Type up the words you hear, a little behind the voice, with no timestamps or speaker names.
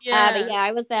But Yeah. yeah,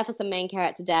 I was there for some main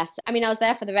character deaths. I mean, I was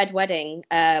there for the Red Wedding.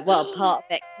 Well, part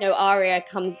of it. No, Arya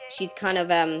comes. She's kind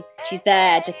of she's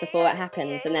there just before it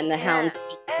happens, and then the Yeah. hounds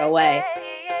steal her away.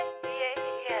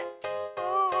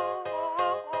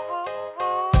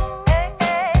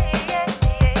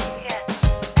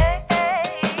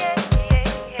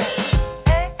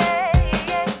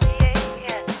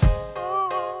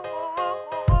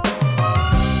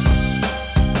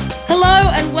 Hello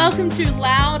and welcome to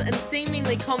Loud and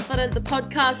Seemingly Confident, the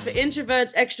podcast for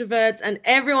introverts, extroverts, and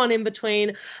everyone in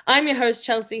between. I'm your host,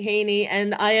 Chelsea Heaney,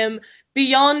 and I am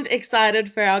beyond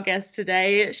excited for our guest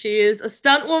today. She is a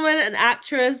stunt woman and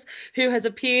actress who has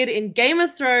appeared in Game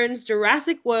of Thrones,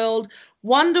 Jurassic World,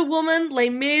 Wonder Woman, Les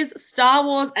Mis, Star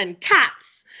Wars, and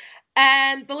Cats.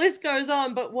 And the list goes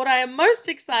on, but what I am most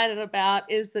excited about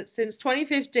is that since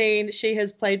 2015, she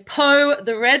has played Poe,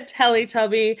 the red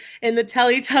Teletubby, in the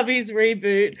Teletubbies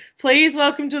reboot. Please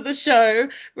welcome to the show,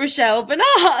 Rochelle Bernard.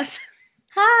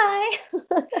 Hi.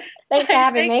 Thanks for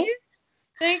having Thank me. you.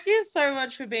 Thank you so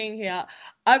much for being here.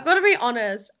 I've got to be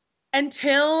honest,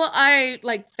 until I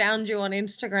found you on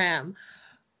Instagram,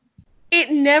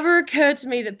 it never occurred to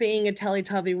me that being a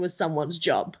Teletubby was someone's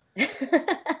job.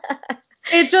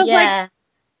 It just Yeah.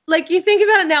 you think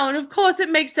about it now, and of course it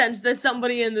makes sense. There's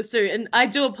somebody in the suit, and I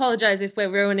do apologize if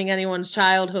we're ruining anyone's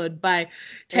childhood by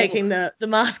taking the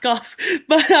mask off,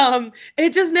 but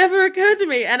it just never occurred to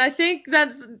me, and I think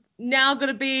that's now going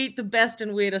to be the best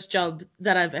and weirdest job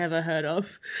that I've ever heard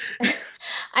of.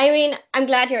 I mean, I'm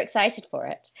glad you're excited for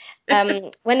it.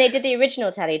 When they did the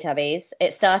original Teletubbies,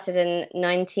 it started in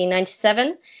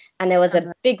 1997, and there was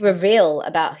a big reveal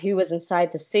about who was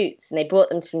inside the suits, and they brought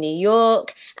them to New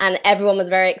York, and everyone was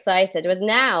very excited. Whereas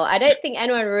now, I don't think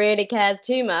anyone really cares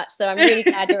too much, so I'm really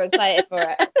glad you're excited for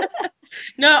it.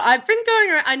 No, I've been going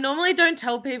around. I normally don't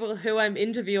tell people who I'm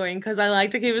interviewing because I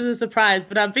like to keep it a surprise,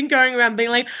 but I've been going around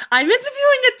being like, I'm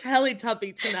interviewing a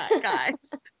Teletubby tonight, guys.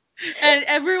 And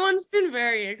everyone's been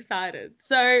very excited.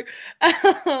 So,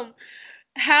 um,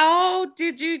 how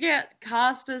did you get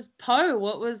cast as Poe?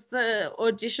 What was the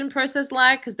audition process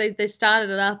like? Because they started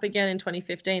it up again in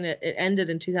 2015. It ended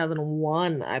in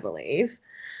 2001, I believe.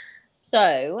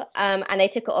 So, and they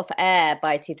took it off air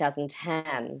by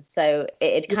 2010. So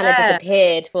it kind of Yeah.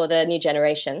 disappeared for the new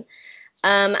generation.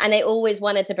 And they always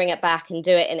wanted to bring it back and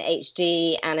do it in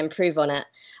HD and improve on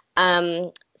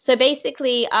it. So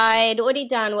basically, I'd already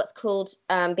done what's called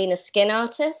being a skin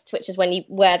artist, which is when you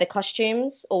wear the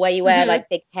costumes or where you wear Hmm. like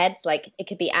big heads, like it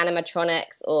could be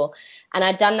animatronics and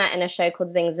I'd done that in a show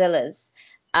called Zingzillas.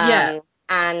 Yeah.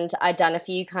 And I'd done a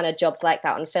few kind of jobs like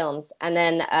that on films. And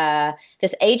then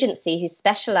this agency who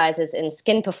specializes in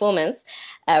skin performance,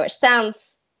 which sounds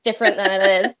different than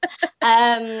it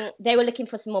is. They were looking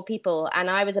for some more people, and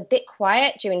I was a bit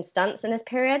quiet during stunts in this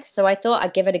period, so I thought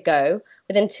I'd give it a go.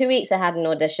 Within 2 weeks, I had an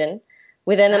audition.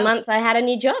 Within a Wow. month, I had a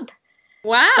new job. So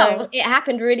Wow. it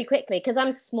happened really quickly because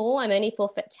I'm small. I'm only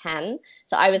 4'10",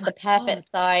 so I Oh was my the God.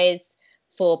 perfect size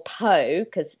for Poe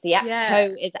because the Yeah.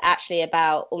 Poe is actually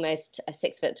about almost a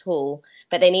 6 foot tall,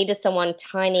 but they needed someone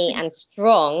tiny and Jesus.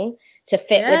 strong to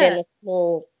fit within Yeah. the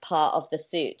small part of the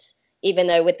suit. Even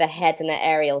though with the head and the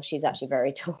aerial, she's actually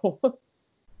very tall.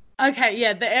 Okay,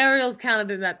 yeah, the aerials counted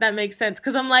in that. That makes sense.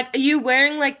 Because I'm like, are you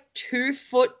wearing 2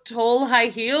 foot tall high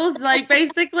heels?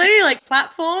 Basically,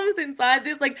 platforms inside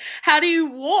this? How do you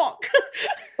walk?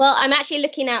 Well, I'm actually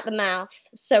looking at the mouth.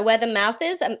 So where the mouth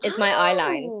is my eye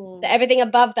line. So Oh, everything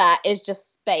above that is just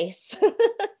space.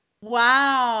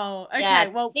 wow. Yeah,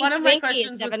 Okay, well, one Tinky of my Winky is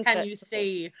questions was, seven can foot you tall.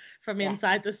 see from Yeah.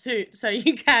 inside the suit? So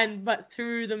you can, but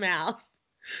through the mouth.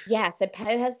 Yeah, so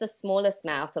Poe has the smallest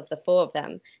mouth of the four of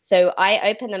them. So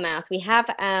I open the mouth. We have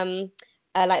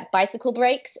like bicycle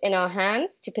brakes in our hands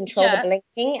to control the Yeah.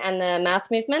 blinking and the mouth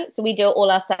movement. So we do it all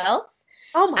ourselves.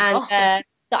 Oh my And God.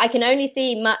 so I can only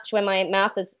see much when my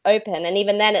mouth is open, and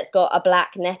even then it's got a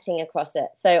black netting across it.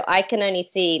 So I can only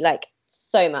see like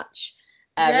so much,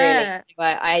 really. Yeah. So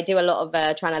I do a lot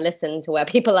of trying to listen to where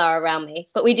people are around me,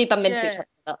 but we do bump into each Yeah. other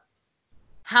a lot.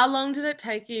 How long did it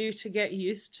take you to get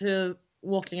used to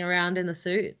walking around in the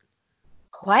suit?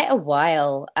 Quite a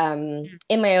while.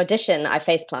 In my audition, I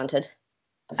face planted.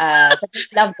 But they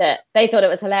loved it. They thought it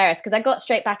was hilarious because I got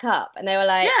straight back up, and they were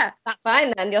like, Yeah, "That's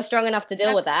fine, then. You're strong enough to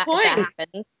deal with that's the that if that point.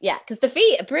 happens." Yeah, because the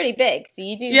feet are pretty big, so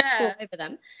you do fall Yeah. over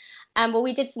them. Well,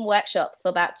 we did some workshops for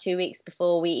about 2 weeks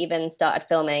before we even started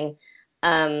filming,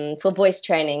 for voice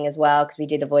training as well, because we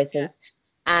do the Yeah. voices.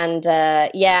 And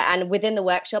yeah, and within the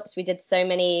workshops, we did so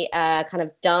many kind of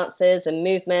dances and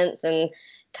movements and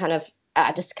kind of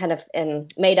just kind of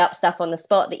made up stuff on the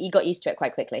spot that you got used to it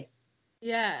quite quickly.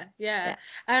 Yeah. Yeah.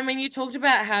 I mean, you talked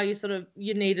about how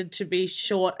you needed to be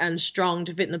short and strong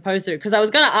to fit in the poster. Because I was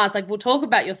going to ask, like, we'll talk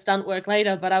about your stunt work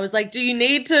later, but I was like, do you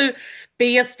need to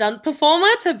be a stunt performer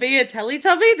to be a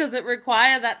Teletubby? Does it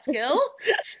require that skill?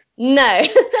 No.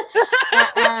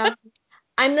 um,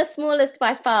 I'm the smallest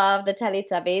by far of the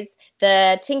Teletubbies.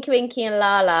 The Tinky Winky and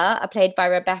Lala are played by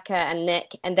Rebecca and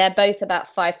Nick, and they're both about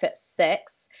 5'6".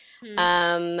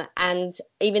 Hmm. And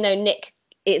even though Nick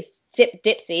is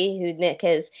Dipsy, who Nick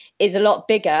is a lot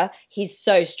bigger, he's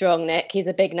so strong, Nick. He's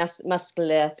a big,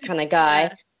 muscular kind of guy.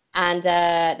 Yeah. And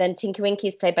then Tinky Winky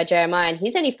is played by Jeremiah, and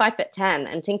he's only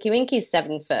 5'10", and Tinky Winky's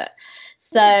 7 foot.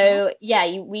 Oh my God. So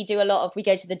yeah, we do a lot of, we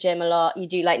go to the gym a lot. You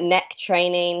do like neck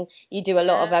training. You do a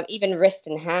lot of Yeah. even wrist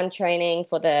and hand training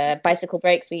for the bicycle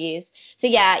brakes we use. So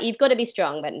yeah, you've got to be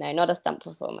strong, but no, not a stunt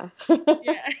performer.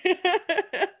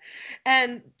 Yeah.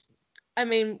 And I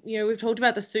mean, we've talked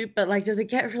about the soup, but like, does it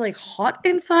get really hot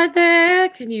inside there?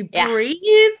 Can you Yeah,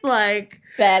 breathe? Like,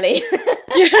 barely.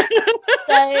 yeah.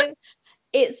 So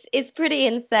it's pretty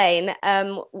insane.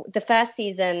 The first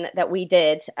season that we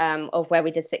did, of where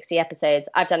we did 60 episodes,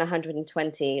 I've done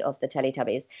 120 of the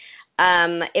Teletubbies.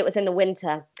 It was in the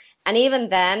winter, and even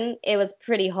then it was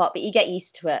pretty hot, but you get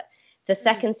used to it. The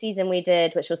second season we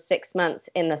did, which was 6 months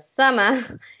in the summer,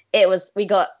 we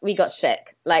got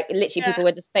sick. Like literally, Yeah. people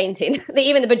were just fainting.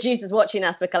 Even the producers watching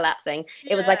us were collapsing.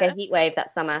 It was like a Yeah. heat wave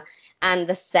that summer. And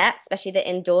the set, especially the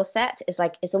indoor set, is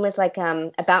like it's almost like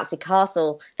a bouncy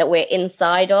castle that we're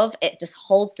inside of. It just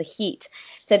holds the heat.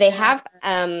 So they Yeah.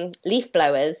 have leaf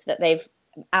blowers that they've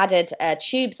added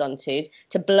tubes onto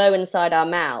to blow inside our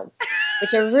mouths,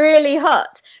 which are really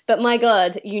hot. But my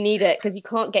God, you need it because you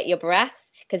can't get your breath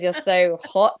because you're so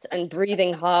hot and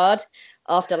breathing hard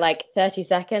after like 30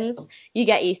 seconds. You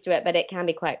get used to it, but it can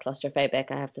be quite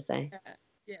claustrophobic, I have to say.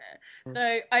 Yeah.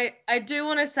 So I do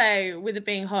want to say, with it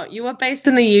being hot, you are based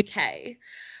in the UK.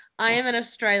 I am in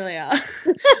Australia.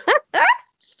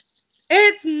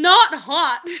 It's not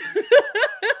hot.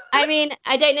 I mean,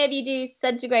 I don't know if you do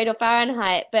centigrade or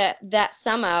Fahrenheit, but that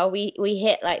summer we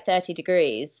hit like 30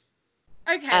 degrees.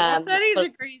 Okay, well, 30 But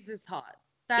degrees is hot.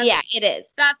 yeah, it is.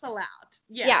 That's allowed.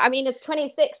 Yeah. Yeah, I mean it's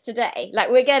 26 today. Like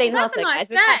we're Well, getting that's a hotter, nice guys.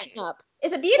 We're catching day. up.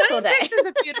 It's a beautiful day. 26 is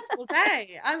a beautiful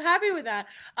day. I'm happy with that.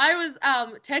 I was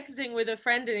texting with a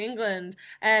friend in England,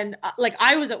 and like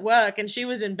I was at work and she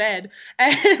was in bed,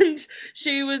 and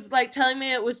she was like telling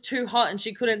me it was too hot and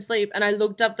she couldn't sleep, and I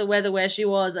looked up the weather where she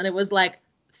was and it was like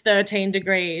 13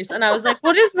 degrees, and I was like,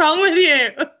 what is wrong with you?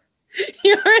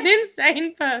 You're an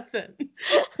insane person.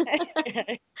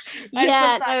 Anyway,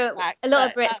 Yeah, no, a lot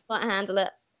of Brits can't handle it.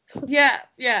 yeah.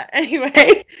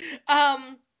 Anyway,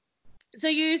 so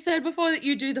you said before that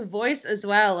you do the voice as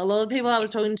well. A lot of people I was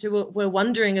talking to were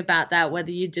wondering about that,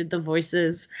 whether you did the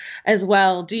voices as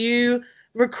well. Do you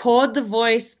record the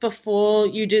voice before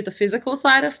you do the physical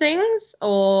side of things,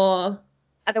 or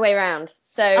Other way around.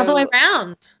 other way So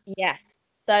around? yes.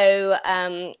 So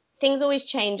things always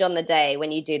change on the day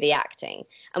when you do the acting.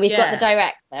 And we've got the Yeah.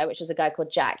 director, which was a guy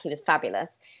called Jack. He was fabulous.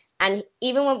 And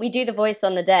even when we do the voice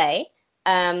on the day,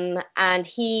 and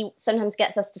he sometimes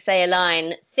gets us to say a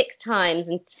line 6 times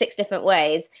in 6 different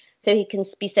ways, so he can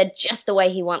be said just the way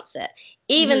he wants it.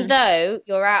 Even though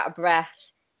you're out of breath,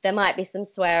 there might be some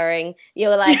swearing.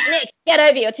 You're like, Nick, get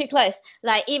over, you're too close.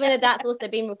 Like, even if that's also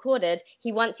been recorded,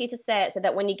 he wants you to say it so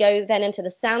that when you go then into the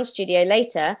sound studio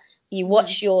later, you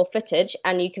watch your footage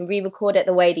and you can re-record it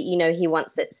the way that you know he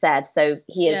wants it said. So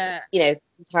he is,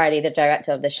 entirely the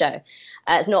director of the show.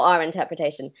 It's not our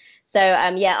interpretation. So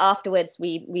afterwards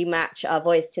we match our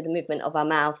voice to the movement of our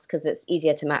mouths because it's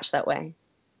easier to match that way.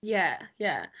 Yeah.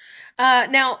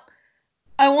 Now,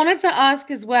 I wanted to ask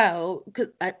as well, because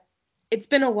it's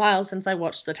been a while since I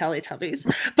watched the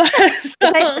Teletubbies, but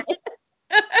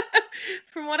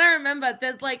from what I remember,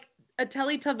 there's like a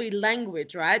Teletubby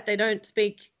language, right? They don't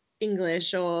speak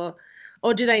English, or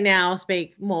do they now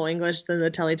speak more English than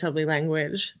the Teletubby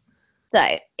language? So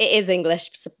it is English.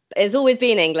 It's always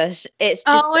been English. It's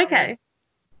just Okay.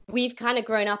 We've kind of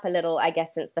grown up a little, I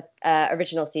guess, since the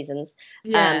original seasons.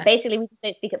 Yeah. Basically, we just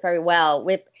don't speak it very well.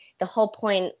 With the whole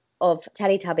point of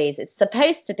Teletubbies, it's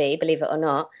supposed to be, believe it or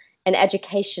not, an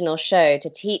educational show to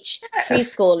teach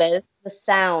preschoolers the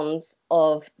sounds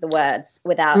of the words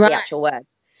without the actual words.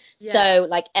 Yeah. So,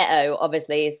 like, "uh-oh,"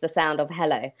 obviously, is the sound of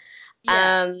hello.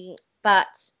 Yeah. But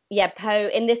yeah, Poe,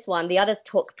 in this one, the others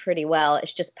talk pretty well.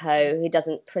 It's just Poe who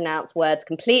doesn't pronounce words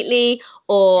completely,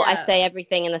 or I say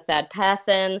everything in the third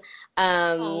person.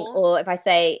 Or if I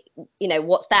say,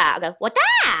 what's that? I go, what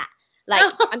that?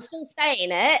 Like, I'm still saying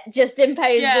it, just in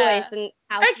Poe's voice and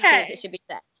how she thinks it should be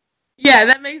said. Yeah,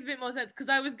 that makes a bit more sense because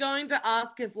I was going to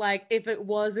ask if it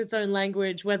was its own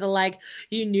language, whether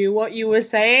you knew what you were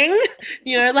saying,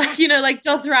 like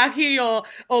Dothraki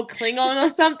or Klingon or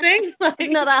something,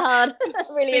 It's not that hard. It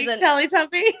really speak isn't.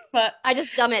 Teletubby, but I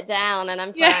just dumb it down and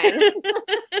I'm yeah, fine.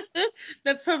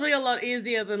 that's probably a lot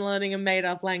easier than learning a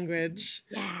made-up language.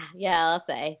 Yeah, I'll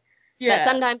say. But Yeah.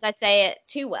 sometimes I say it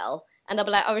too well, and they'll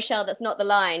be like, "Oh, Rochelle, that's not the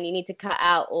line. You need to cut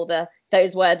out all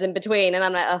those words in between." And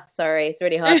I'm like, "Oh, sorry, it's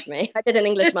really hard for me. I did an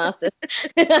English master's.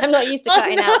 I'm not used to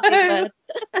cutting out big No.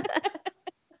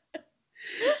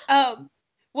 words."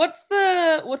 What's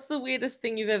the weirdest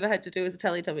thing you've ever had to do as a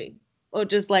Teletubby? Or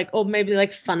just or maybe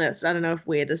funnest. I don't know if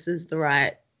weirdest is the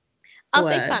right I'll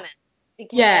say word. fun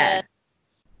because Yeah.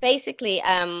 basically,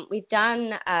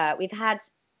 we've had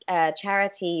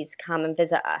charities come and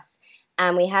visit us,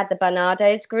 and we had the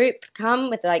Barnardo's group come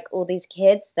with all these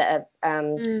kids that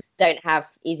don't have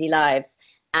easy lives,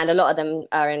 and a lot of them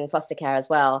are in foster care as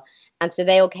well. And so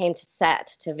they all came to set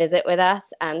to visit with us,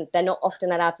 and they're not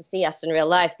often allowed to see us in real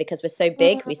life because we're so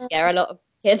big. We scare a lot of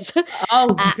kids.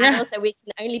 Oh, yeah. And also we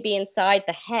can only be inside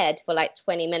the head for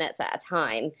 20 minutes at a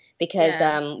time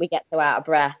because we get so out of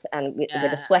breath, and with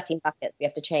the sweating buckets we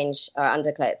have to change our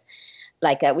underclothes.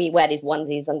 We wear these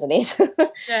onesies underneath.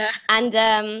 Yeah. And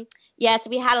so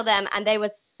we had all them, and they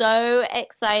were so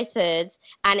excited.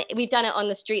 And we've done it on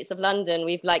the streets of London.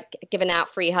 We've given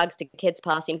out free hugs to kids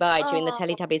passing by during the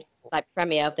Teletubbies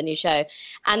premiere of the new show.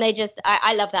 And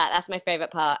I love that. That's my favorite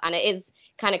part. And it is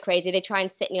kind of crazy. They try and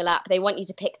sit in your lap. They want you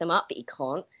to pick them up, but you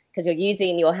can't because you're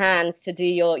using your hands to do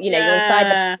you're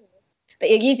inside but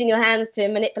you're using your hands to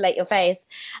manipulate your face.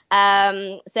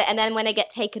 And then when they get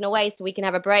taken away so we can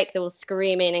have a break, they're all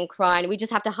screaming and crying. We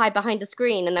just have to hide behind the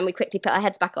screen, and then we quickly put our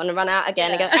heads back on and run out again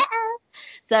and go, ah!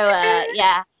 So,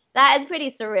 that is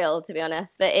pretty surreal, to be honest.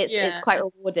 But it's quite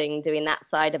rewarding doing that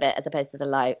side of it as opposed to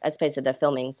the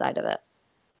filming side of it.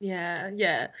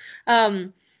 Yeah.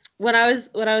 When I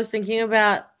was thinking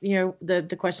about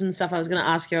the question and stuff I was going to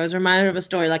ask you, I was reminded of a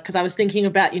story because I was thinking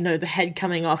about the head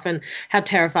coming off and how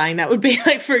terrifying that would be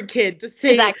for a kid to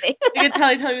see exactly a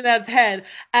Teletubby without its head.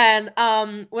 And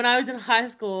when I was in high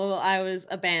school, I was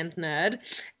a band nerd,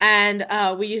 and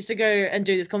we used to go and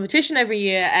do this competition every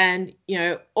year, and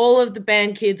all of the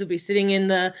band kids would be sitting in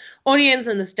the audience,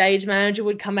 and the stage manager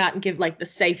would come out and give the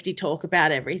safety talk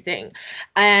about everything.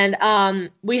 And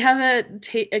we have a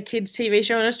kids TV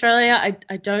show in Australia.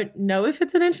 I don't know if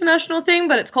it's an international thing,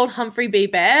 but it's called Humphrey B.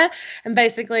 Bear, and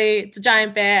basically it's a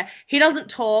giant bear. He doesn't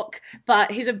talk, but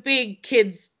he's a big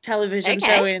kids television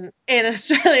show in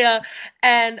Australia.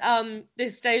 And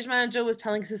this stage manager was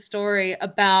telling us a story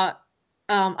about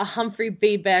a Humphrey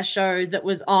B. Bear show that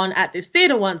was on at this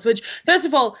theatre once, which, first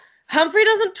of all, Humphrey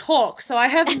doesn't talk, so I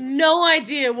have no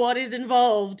idea what is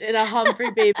involved in a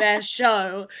Humphrey B. Bear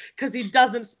show because he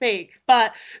doesn't speak.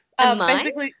 But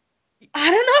basically,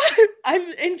 I don't know.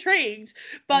 I'm intrigued.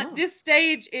 But this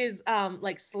stage is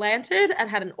slanted and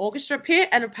had an orchestra pit.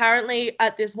 And apparently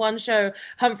at this one show,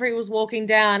 Humphrey was walking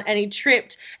down and he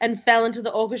tripped and fell into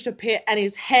the orchestra pit, and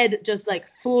his head just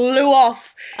flew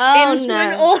off into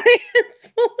an audience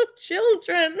full of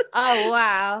children. Oh,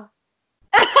 wow.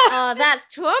 Oh, that's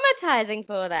traumatizing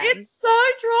for them. It's so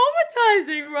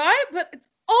traumatizing, right? But it's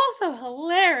also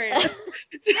hilarious.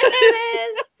 It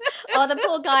is. Oh, the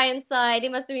poor guy inside. He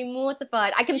must have been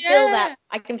mortified. I can feel that.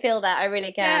 I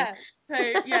really can.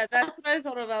 Yeah. So, that's what I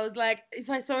thought of. I was like, if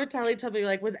I saw a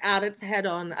Teletubby without its head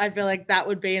on, I feel like that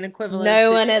would be an equivalent.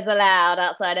 No one is allowed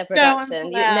outside of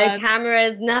production. No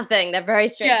cameras, nothing. They're very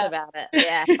strict about it.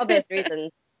 Yeah, obvious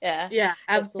reasons. Yeah. Yeah,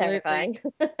 absolutely. It's terrifying.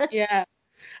 Yeah.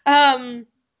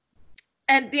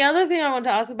 And the other thing I wanted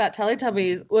to ask about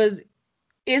Teletubbies was,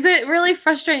 is it really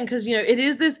frustrating? Because, it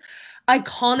is this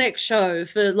iconic show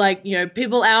for,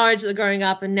 people our age that are growing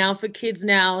up, and now for kids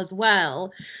now as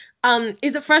well.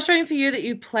 Is it frustrating for you that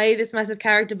you play this massive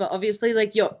character, but obviously,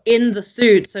 you're in the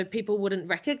suit, so people wouldn't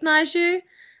recognize you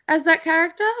as that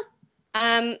character?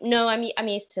 No, I'm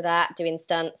used to that, doing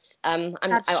stunts.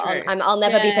 I'll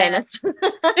never be Yeah. famous,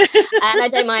 and I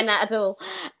don't mind that at all.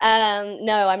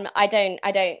 No, I don't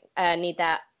need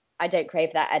that. I don't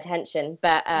crave that attention.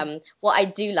 But what I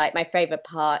do like, my favorite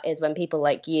part, is when people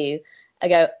like you, I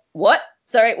go, what?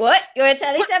 Sorry, what? You're a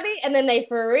Teletubby? And then they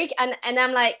freak, and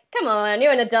I'm like, come on,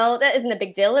 you're an adult. That isn't a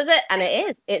big deal, is it? And it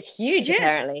is. It's huge,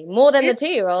 apparently, more than the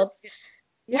 2-year-olds.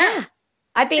 Yeah.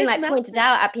 I've been pointed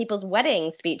out at people's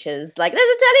wedding speeches, there's a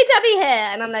Teletubby here,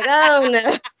 and I'm like, oh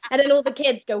no. And then all the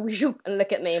kids go and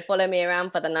look at me and follow me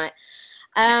around for the night.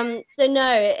 So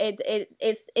no,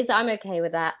 it's I'm okay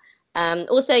with that.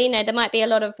 Also, there might be a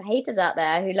lot of haters out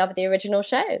there who love the original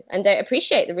show and don't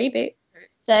appreciate the reboot.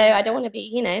 So I don't want to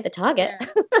be, the target.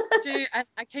 Yeah.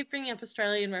 I keep bringing up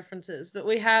Australian references, but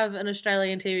we have an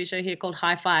Australian TV show here called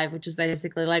High Five, which is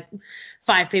basically like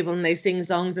 5 people and they sing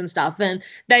songs and stuff. And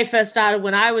they first started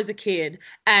when I was a kid,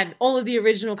 and all of the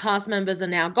original cast members are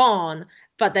now gone,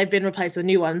 but they've been replaced with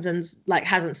new ones, and like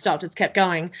hasn't stopped. It's kept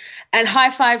going. And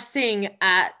High Five sing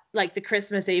at like the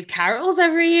Christmas Eve carols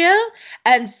every year.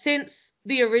 And since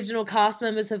the original cast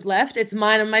members have left, it's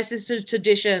mine and my sister's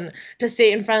tradition to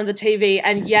sit in front of the TV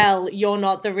and yell, "You're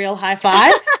not the real High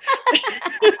Five."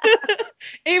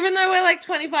 Even though we're like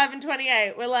 25 and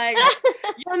 28, we're like,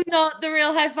 "You're not the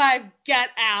real High Five, get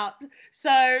out."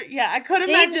 So yeah, I could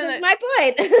imagine that. My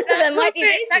point.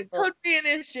 That could be an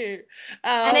issue.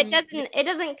 And it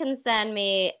doesn't concern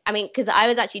me. I mean, because I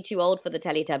was actually too old for the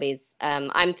Teletubbies.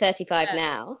 I'm 35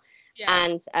 now,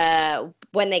 and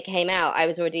when they came out, I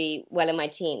was already well in my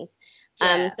teens.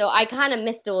 So I kind of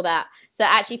missed all that. So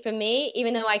actually, for me,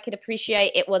 even though I could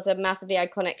appreciate it was a massively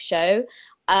iconic show,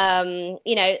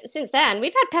 since then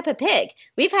we've had Peppa Pig.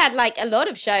 We've had like a lot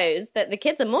of shows that the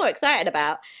kids are more excited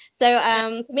about. So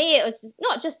for me, it was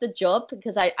not just the job,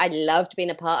 because I loved being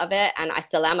a part of it, and I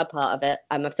still am a part of it.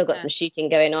 I've still got some shooting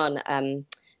going on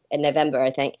in November,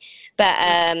 I think. But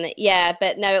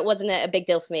but no, it wasn't a big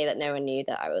deal for me that no one knew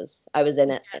that I was in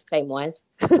it, fame-wise.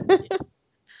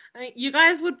 I mean, you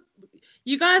guys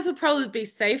would probably be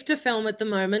safe to film at the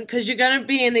moment because you're going to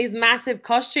be in these massive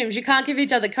costumes. You can't give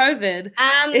each other COVID.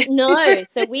 No,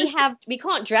 so we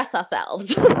can't dress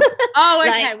ourselves. Oh,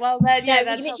 okay. Well, then,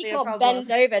 that's we literally a problem. Can't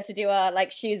bend over to do our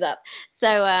shoes up.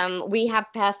 So we have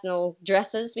personal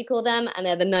dressers, we call them, and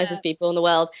they're the nicest people in the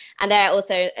world. And they're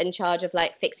also in charge of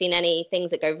like fixing any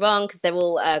things that go wrong, because they're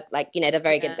all they're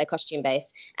very good. They're costume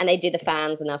based, and they do the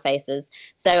fans in our faces.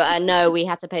 So no, we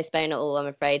had to postpone it all, I'm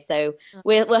afraid. So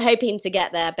we're hoping to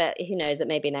get there, but who knows? It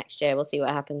may be next year. We'll see what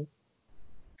happens.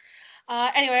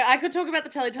 Anyway, I could talk about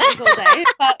the Teletubbies all day,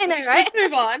 but we should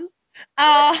move on.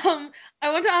 I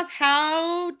want to ask,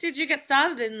 how did you get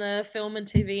started in the film and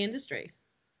TV industry?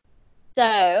 So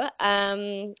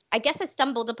I guess I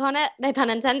stumbled upon it, no pun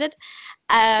intended.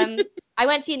 I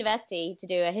went to university to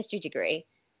do a history degree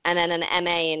and then an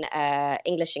MA in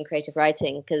English and creative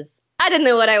writing, because I didn't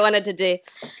know what I wanted to do.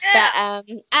 Yeah.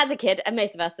 But as a kid, and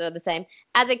most of us are the same,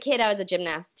 as a kid I was a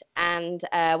gymnast, and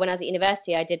when I was at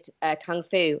university I did Kung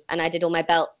Fu, and I did all my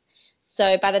belts.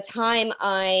 So by the time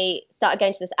I started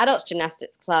going to this adults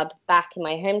gymnastics club back in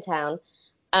my hometown,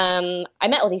 I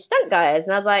met all these stunt guys,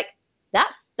 and I was like,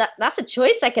 that's a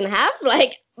choice I can have?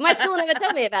 Like, my school never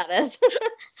told me about this.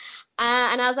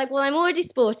 And I was like, well, I'm already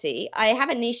sporty. I have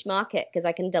a niche market because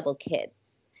I can double kids.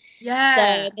 Yeah.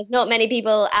 So there's not many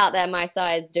people out there my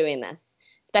size doing this,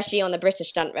 especially on the British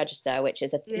Stunt Register, which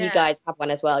is you guys have one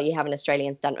as well. You have an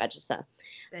Australian Stunt Register.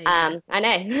 I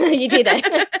know you do though.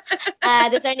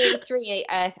 There's only 3,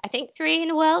 I think 3 in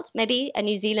the world, maybe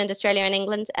New Zealand, Australia, and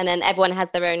England, and then everyone has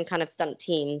their own kind of stunt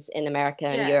teams in America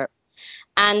and Europe.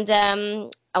 And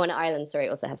and Ireland, sorry,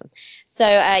 also has one. So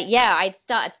I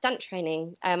started stunt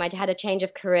training. I had a change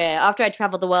of career after I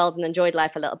traveled the world and enjoyed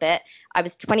life a little bit. I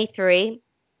was 23.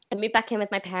 I moved back in with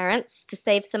my parents to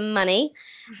save some money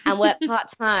and work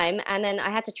part-time. And then I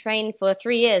had to train for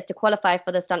 3 years to qualify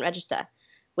for the Stunt Register,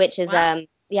 which is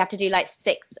you have to do like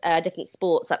 6 different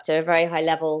sports up to a very high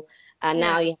level. And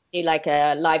now you have to do like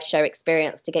a live show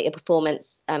experience to get your performance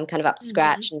kind of up to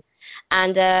scratch.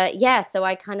 And so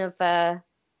I kind of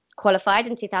qualified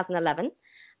in 2011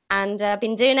 and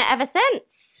been doing it ever since.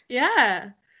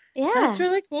 Yeah. That's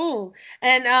really cool.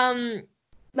 And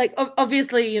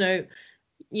obviously,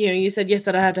 you said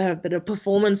that I had to have a bit of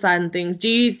performance side and things. Do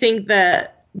you think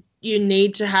that you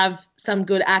need to have some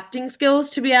good acting skills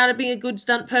to be able to be a good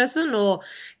stunt person, or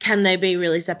can they be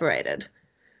really separated?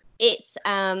 It's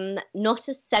not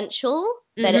essential,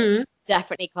 but it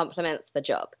definitely complements the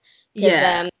job.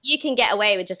 Because you can get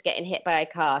away with just getting hit by a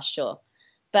car, sure.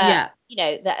 But,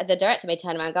 the director may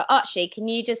turn around and go, Archie, can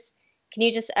you just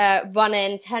run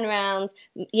in, turn around,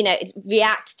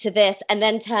 react to this, and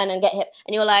then turn and get hit?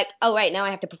 And you're like, oh, wait, now I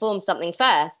have to perform something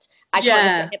first. I can't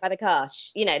just get hit by the car,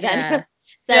 then.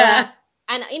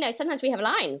 And, sometimes we have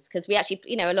lines because we actually,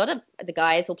 a lot of the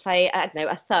guys will play,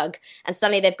 a thug, and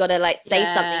suddenly they've got to, say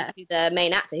something to the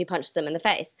main actor who punched them in the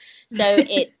face. So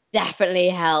it definitely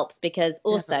helps, because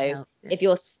also if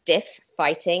you're stiff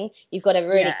fighting, you've got to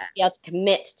really be able to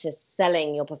commit to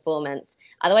selling your performance.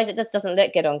 Otherwise, it just doesn't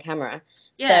look good on camera.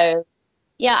 Yeah. So,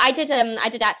 I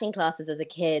did acting classes as a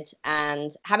kid,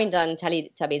 and having done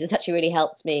Teletubbies has actually really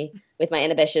helped me with my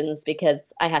inhibitions, because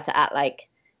I had to act like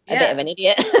a bit of an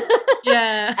idiot.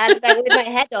 And with my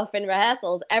head off in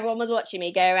rehearsals, everyone was watching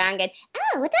me go around going,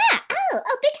 oh, with that,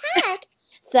 oh, big head.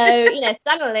 So,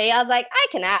 suddenly I was like, I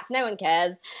can act, no one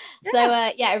cares.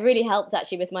 So, Yeah, it really helped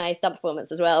actually with my stunt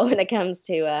performance as well when it comes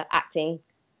to acting.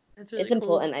 that's It's really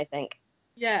important, cool. I think.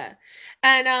 Yeah.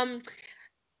 And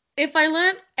if I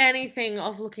learnt anything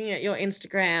of looking at your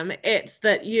Instagram, it's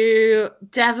that you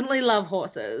definitely love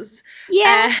horses.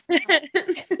 Yeah. And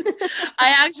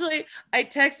I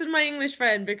texted my English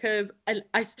friend because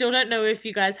I still don't know if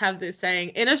you guys have this saying.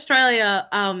 In Australia,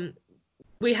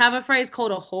 we have a phrase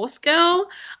called a horse girl.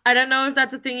 I don't know if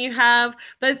that's a thing you have,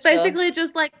 but it's Sure. basically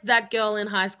just like that girl in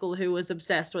high school who was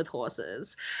obsessed with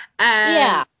horses. And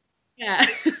Yeah. yeah.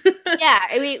 Yeah,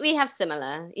 we have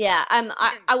similar. Yeah.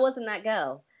 I wasn't that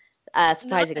girl, No.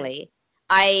 surprisingly.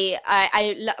 When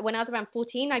I was around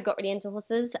 14, I got really into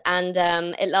horses, and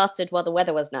it lasted while the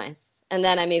weather was nice, and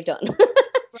then I moved on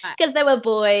Right. because there were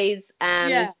boys,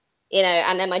 Yeah. and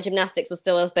and then my gymnastics was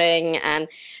still a thing, and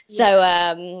Yeah.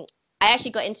 so I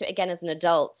actually got into it again as an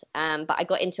adult, but I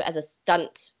got into it as a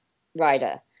stunt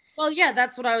rider. Well, yeah,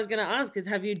 that's what I was going to ask is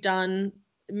have you done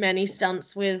many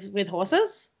stunts with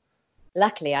horses?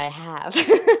 Luckily, I have.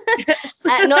 Yes.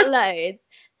 Not loads.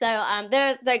 So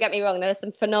don't get me wrong, there are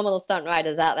some phenomenal stunt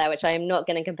riders out there, which I am not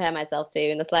going to compare myself to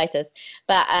in the slightest.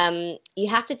 But you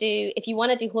have to do, if you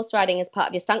want to do horse riding as part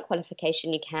of your stunt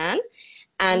qualification, you can.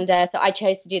 And so I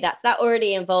chose to do that. So that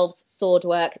already involves sword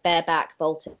work, bareback,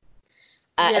 vaulting,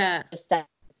 Yeah.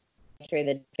 through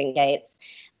the different gates.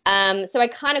 So I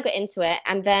kind of got into it,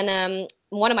 and then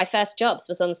one of my first jobs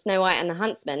was on Snow White and the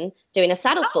Huntsman doing a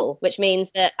saddle Oh, fall, which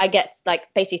means that I get like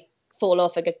basically fall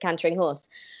off a good cantering horse.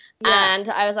 yeah. And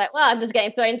I was like, well, I'm just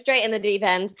getting thrown straight in the deep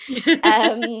end.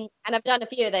 And I've done a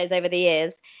few of those over the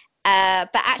years. But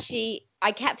actually,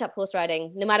 I kept up horse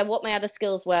riding no matter what my other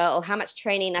skills were or how much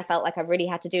training I felt like I really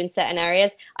had to do in certain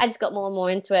areas. I just got more and more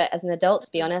into it as an adult,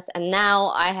 to be honest. And now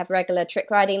I have regular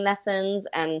trick riding lessons,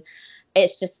 and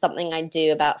it's just something I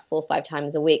do about 4 or 5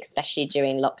 times a week, especially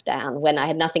during lockdown when I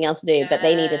had nothing else to do. But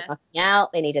they needed Yeah. working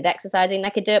out, they needed exercising, and I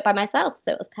could do it by myself.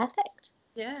 So it was perfect.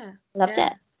 Yeah. Loved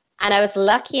Yeah. it. And I was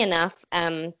lucky enough,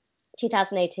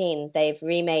 2018,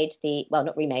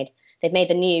 not remade, they've made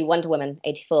the new Wonder Woman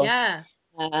 84. Yeah.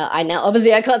 I know,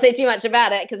 obviously, I can't say too much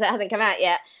about it because it hasn't come out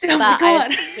yet. Oh my But I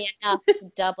was God. lucky enough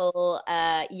to double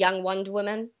young Wonder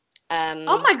Woman.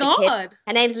 Oh my The kid, God.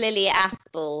 her name's Lily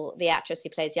Aspel, the actress who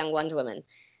plays young Wonder Woman,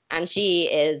 and she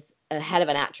is a hell of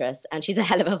an actress, and she's a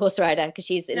hell of a horse rider because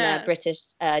she's in the Yeah.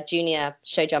 British junior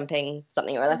show jumping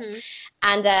something or other. Hmm.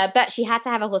 And but she had to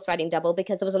have a horse riding double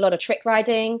because there was a lot of trick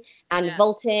riding and Yeah.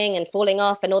 vaulting and falling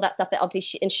off and all that stuff that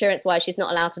obviously insurance wise she's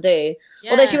not allowed to do.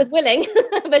 Although she Yeah. was willing,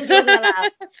 but she wasn't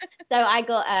allowed. So I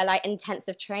got like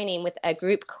intensive training with a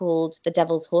group called the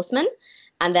Devil's Horsemen,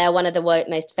 and they're one of the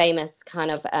most famous kind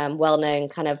of well-known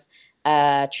kind of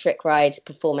trick ride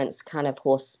performance kind of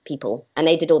horse people, and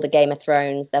they did all the Game of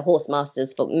Thrones. They're horse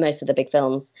masters for most of the big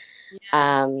films.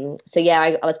 Yeah. So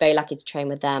yeah, I was very lucky to train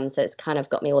with them, so it's kind of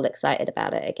got me all excited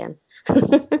about it again.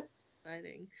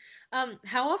 Exciting.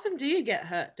 How often do you get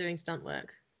hurt doing stunt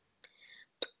work?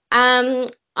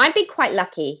 I've been quite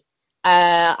lucky.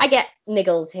 I get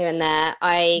niggles here and there.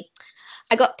 I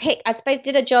got picked. I suppose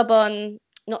did a job on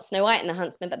not Snow White and the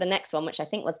Huntsman, but the next one, which I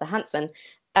think was the Huntsman,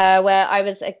 where I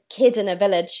was a kid in a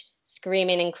village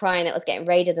screaming and crying. It was getting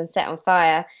raided and set on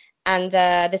fire. And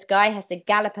this guy has to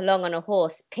gallop along on a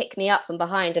horse, pick me up from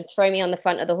behind, and throw me on the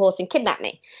front of the horse and kidnap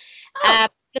me. Oh.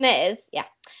 Problem is, yeah,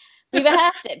 we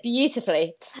rehearsed it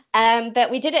beautifully, but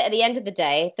we did it at the end of the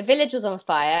day. The village was on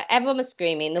fire. Everyone was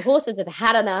screaming. The horses had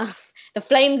had enough. The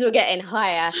flames were getting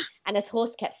higher, and this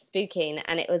horse kept spooking,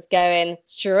 and it was going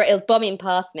straight. It was bombing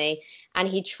past me, and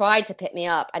he tried to pick me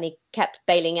up, and he kept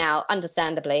bailing out,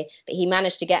 understandably. But he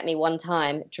managed to get me one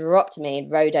time, dropped me,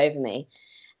 and rode over me.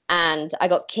 And I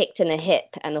got kicked in the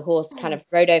hip, and the horse kind of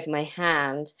rode over my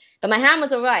hand. But my hand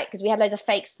was all right because we had loads of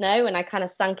fake snow, and I kind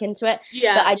of sunk into it.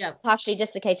 Yeah. But I Yeah. partially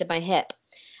dislocated my hip.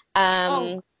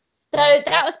 Oh. So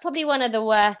that was probably one of the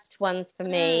worst ones for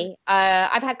me.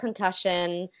 I've had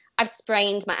concussion. I've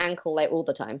sprained my ankle like all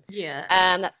the time. Yeah.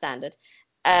 That's standard.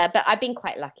 But I've been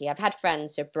quite lucky. I've had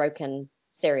friends who have broken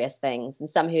serious things and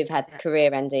some who've had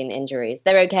career-ending injuries.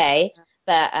 They're okay.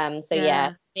 But so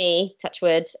yeah, me, touch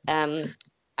wood,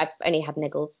 I've only had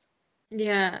niggles.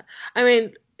 Yeah. I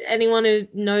mean, anyone who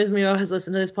knows me or has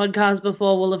listened to this podcast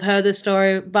before will have heard this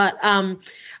story, but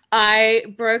I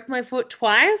broke my foot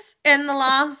twice in the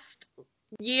last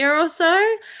year or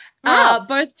so. Oh.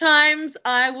 Both times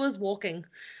I was walking.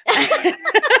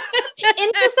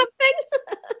 Into something?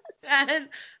 And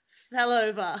fell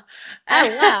over.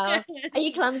 Oh, wow. Are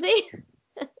you clumsy?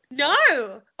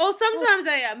 No. Or sometimes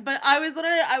I am, but I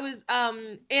was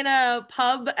in a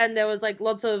pub and there was like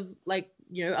lots of like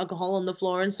alcohol on the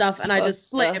floor and stuff, and I Oh, just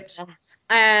slipped.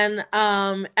 And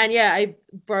yeah, I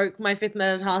broke my fifth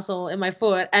metatarsal in my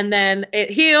foot, and then it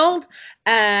healed.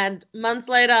 And months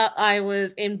later, I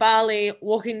was in Bali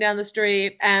walking down the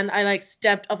street, and I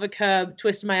stepped off a curb,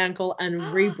 twisted my ankle,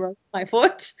 and re-broke my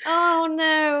foot. Oh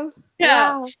no!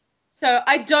 Yeah. Wow. So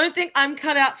I don't think I'm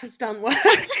cut out for stunt work.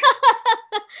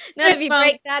 Not if you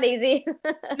break that easy.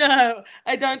 No,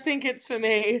 I don't think it's for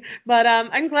me. But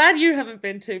I'm glad you haven't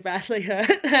been too badly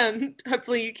hurt, and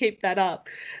hopefully you keep that up.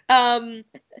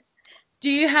 Do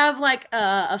you have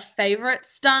a favorite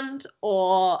stunt,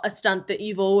 or a stunt that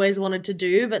you've always wanted to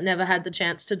do but never had the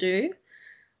chance to do?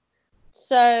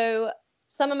 So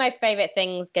some of my favorite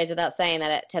things goes without saying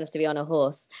that it tends to be on a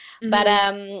horse. Mm-hmm.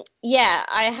 But yeah,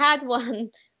 I had one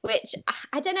which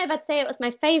I don't know if I'd say it was my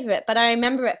favorite, but I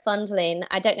remember it fondly, and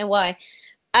I don't know why.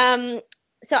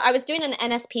 So I was doing an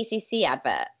NSPCC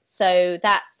advert. So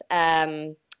that's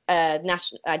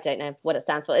national. I don't know what it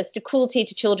stands for. It's the Cruelty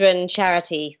to Children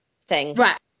charity thing.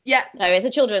 Right. Yeah. So it's a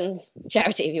children's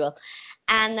charity, if you will.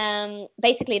 And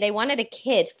basically, they wanted a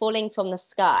kid falling from the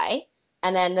sky,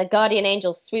 and then the guardian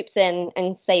angel swoops in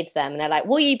and saves them. And they're like,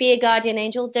 "Will you be a guardian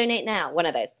angel? Donate now." One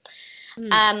of those.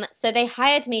 So they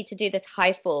hired me to do this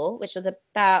high fall, which was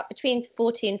about between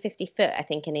 40 and 50 foot, I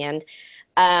think, in the end.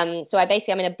 So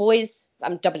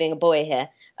I'm doubling a boy here,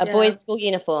 boy's school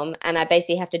uniform, and I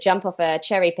basically have to jump off a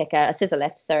scissor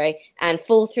lift, and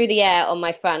fall through the air on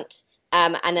my front,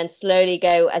 and then slowly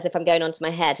go as if I'm going onto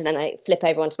my head, and then I flip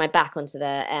over onto my back onto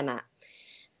the air mat.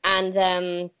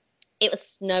 And it was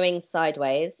snowing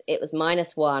sideways. It was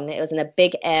 -1. It was in a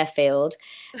big airfield,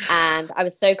 and I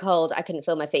was so cold I couldn't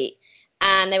feel my feet.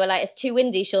 And they were like, "It's too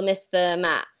windy, she'll miss the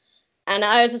mat." And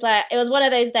I was just like, it was one of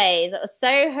those days. It was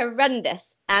so horrendous.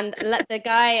 And the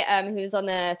guy who's on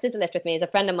the scissor lift with me is a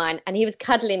friend of mine, and he was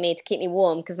cuddling me to keep me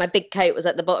warm because my big coat was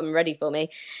at the bottom ready for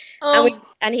me. Oh.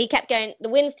 And he kept going, "The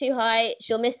wind's too high,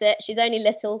 she'll miss it, she's only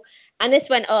little." And this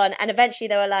went on, and eventually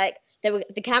they were like,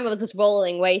 the camera was just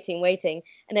rolling, waiting,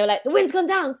 and they were like, "The wind's gone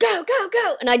down, go, go,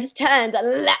 go." And I just turned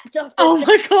and leapt off. Oh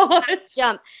my God.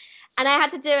 Jump. And I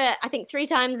had to do it, I think, 3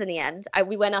 times in the end.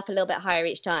 We went up a little bit higher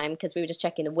each time because we were just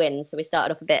checking the wind. So we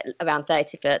started off a bit around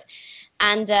 30 foot.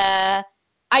 And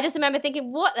I just remember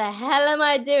thinking, what the hell am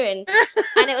I doing?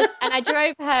 And I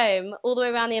drove home all the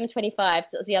way around the M25,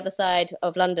 so it was the other side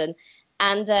of London.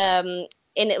 And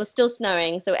it was still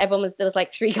snowing. So there was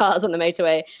like 3 cars on the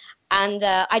motorway. And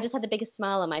I just had the biggest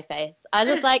smile on my face. I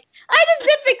was just like, I just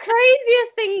did the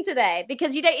craziest thing today,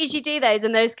 because you don't usually do those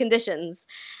in those conditions.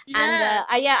 Yeah. And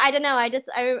I don't know.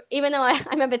 Even though I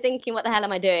remember thinking, what the hell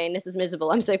am I doing? This is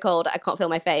miserable. I'm so cold. I can't feel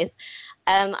my face.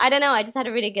 I don't know. I just had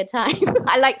a really good time.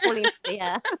 I like falling into the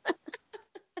air.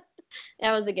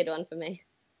 That was a good one for me.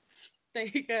 There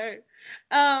you go.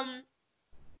 I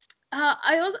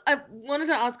wanted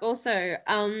to ask also,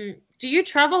 do you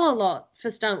travel a lot for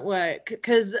stunt work?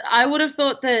 Because I would have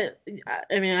thought that,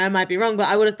 I mean, I might be wrong, but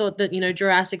I would have thought that,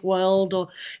 Jurassic World or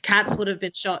Cats would have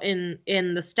been shot in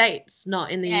the States,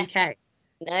 not in the UK.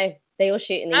 No, they all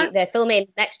shoot they're filming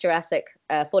next Jurassic,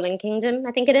 Fallen Kingdom,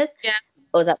 I think it is. Yeah.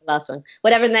 Or was that the last one?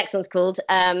 Whatever the next one's called.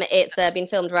 It's been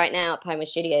filmed right now at Pinewood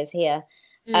Studios here.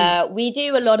 We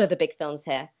do a lot of the big films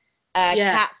here.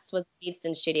 Cats was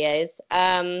Easton Studios.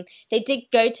 They did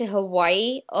go to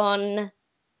Hawaii on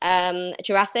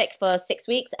Jurassic for 6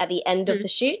 weeks at the end of the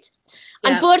shoot.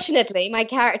 Yeah. Unfortunately, my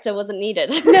character wasn't needed.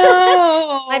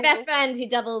 No. My best friend, who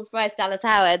doubles Bryce Dallas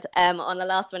Howard on the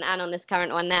last one and on this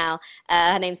current one now,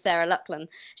 her name's Sarah Lachlan.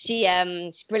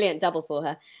 She's brilliant double for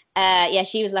her.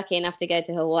 She was lucky enough to go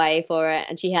to Hawaii for it,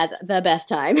 and she had the best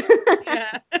time.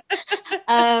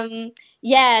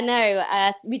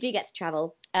 We do get to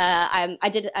travel.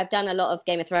 I've done a lot of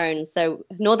Game of Thrones, so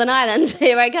Northern Ireland,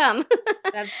 here I come.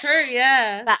 That's true,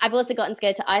 yeah. But I've also gotten to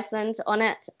go to Iceland on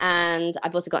it, and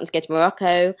I've also gotten to go to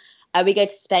Morocco. We go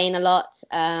to Spain a lot.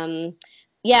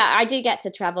 I do get to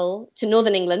travel to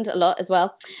Northern England a lot as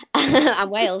well,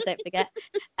 and Wales, don't forget.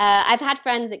 I've had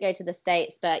friends that go to the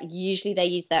States, but usually they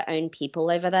use their own people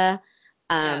over there.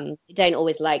 They don't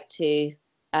always like to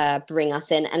bring us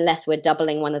in unless we're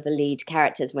doubling one of the lead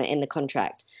characters in the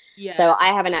contract. Yeah. So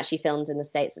I haven't actually filmed in the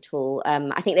States at all.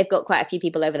 I think they've got quite a few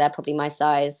people over there, probably my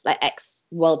size, like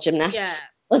ex-world gymnasts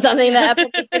or something, that are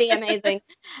probably pretty amazing.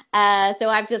 So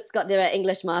I've just got the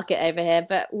English market over here,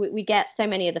 but we get so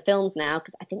many of the films now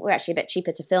because I think we're actually a bit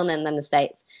cheaper to film in than the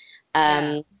States.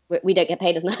 We don't get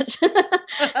paid as much.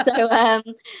 So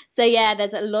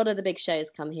there's a lot of the big shows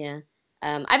come here.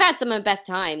 I've had some of the best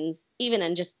times, even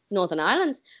in just Northern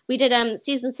Ireland. We did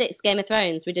season 6 Game of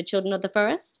Thrones. We did Children of the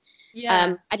Forest.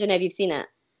 Yeah. I don't know if you've seen it.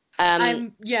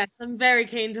 I'm very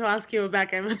keen to ask you about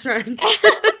Game of Thrones.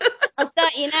 I'll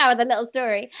start you now with a little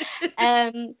story.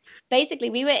 Basically,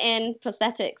 we were in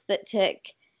prosthetics that took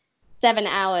 7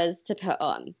 hours to put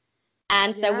on.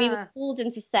 And so we were called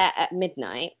into set at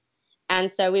midnight.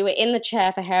 And so we were in the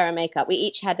chair for hair and makeup.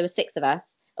 There were 6 of us,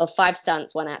 or 5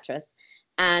 stunts, 1 actress.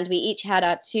 And we each had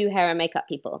our 2 hair and makeup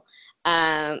people.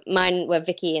 Mine were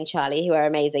Vicky and Charlie, who are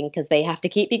amazing because they have to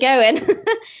keep you going.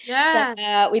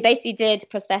 Yeah. So, we basically did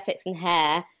prosthetics and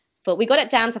hair, but we got it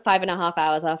down to 5.5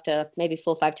 hours after maybe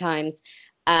 4 or 5 times.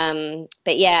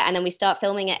 But yeah, and then we start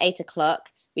filming at 8 o'clock.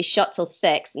 We shot till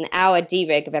 6, an hour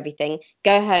de-rig of everything,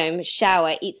 go home,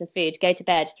 shower, eat some food, go to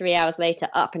bed, 3 hours later,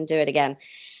 up and do it again.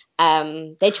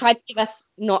 They tried to give us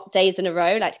not days in a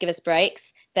row, like to give us breaks,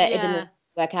 but it didn't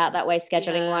work out that way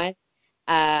scheduling-wise.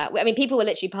 I mean, people were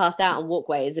literally passed out on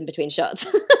walkways in between shots.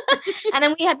 And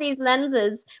then we had these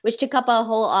lenses which took up our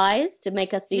whole eyes to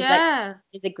make us see like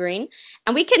the green,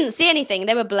 and we couldn't see anything.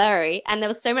 They were blurry, and there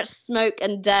was so much smoke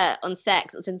and dirt on set.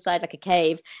 It was inside like a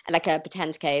cave, like a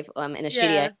pretend cave, in a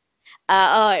studio.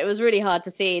 It was really hard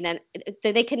to see, and then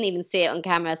they couldn't even see it on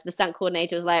camera. So the stunt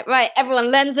coordinator was like, "Right, everyone,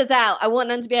 lenses out. I want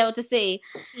them to be able to see."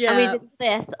 And we did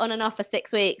this on and off for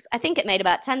 6 weeks. I think it made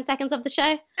about 10 seconds of the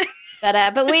show.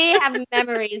 But we have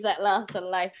memories that last a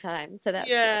lifetime. So that's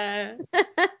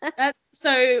that's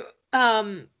so.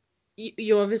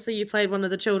 You obviously you played one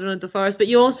of the children of the forest, but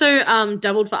you also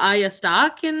doubled for Arya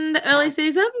Stark in the early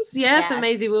seasons. For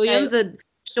Maisie Williams, and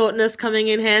shortness coming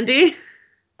in handy.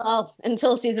 Oh,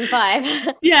 until season 5.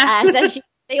 And then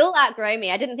they all outgrow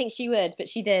me. I didn't think she would, but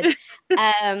she did. So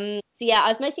I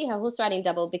was mostly her horse riding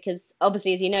double because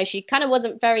obviously, as you know, she kind of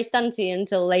wasn't very stunty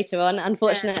until later on,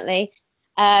 unfortunately.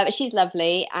 But she's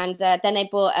lovely. And then they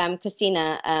brought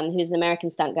Christina, who's an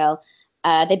American stunt girl.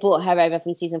 They brought her over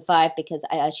from season 5 because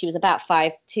she was about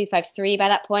 5'2", 5'3" by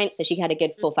that point. So she had a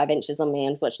good 4 or 5 inches on me,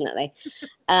 unfortunately.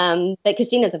 But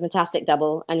Christina's a fantastic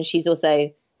double, and she's also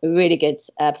a really good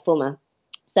performer.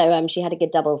 So she had a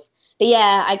good double. But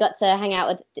yeah, I got to hang out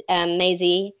with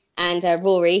Maisie and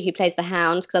Rory, who plays the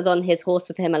Hound, because I was on his horse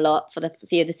with him a lot for the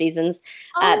few of the seasons.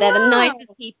 They're the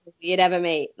nicest people you'd ever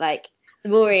meet. Like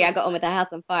Rory, I got on with the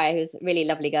House on Fire, who's a really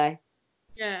lovely guy.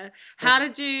 Yeah. How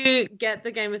did you get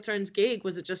the Game of Thrones gig?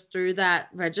 Was it just through that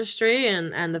registry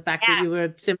and the fact that you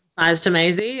were similar size to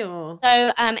Maisie, or?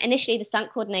 So initially the stunt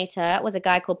coordinator was a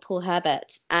guy called Paul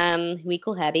Herbert, who we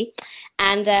call Herbie.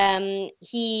 And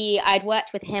I'd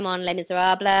worked with him on Les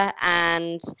Miserables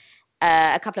and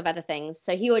a couple of other things.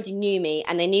 So he already knew me,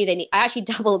 and I actually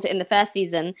doubled in the first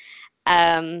season.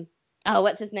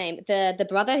 What's his name? The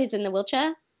brother who's in the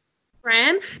wheelchair?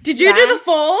 Bran? Did you do the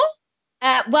fall?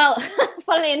 Well,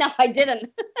 funnily enough, I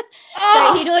didn't.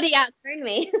 So he'd already outgrown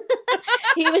me.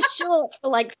 He was short for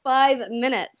like 5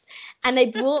 minutes, and they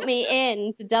brought me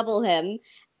in to double him,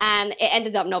 and it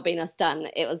ended up not being a stunt.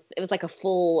 It was like a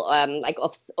full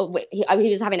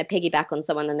he was having a piggyback on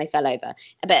someone and they fell over,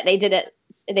 but they did it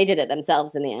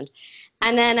themselves in the end.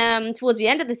 And then towards the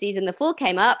end of the season, the fall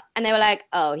came up, and they were like,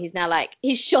 "Oh, he's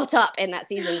shot up in that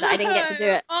season, but I didn't get to do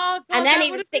it." God, and then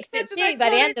he was 6'2" by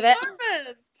the end of it.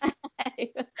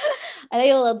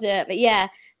 They all do it, but yeah.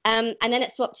 And then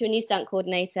it swapped to a new stunt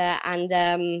coordinator, and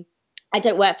I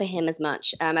don't work for him as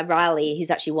much. Riley, who's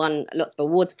actually won lots of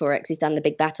awards for it because he's done the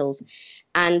big battles.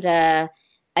 And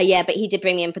but he did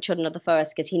bring me in for Children of the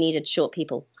Forest because he needed short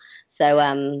people.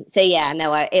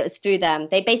 It was through them.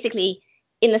 They basically,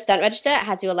 in the stunt register, it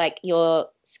has your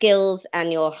skills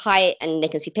and your height, and they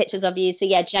can see pictures of you. So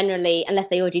yeah, generally, unless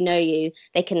they already know you,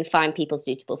 they can find people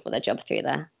suitable for their job through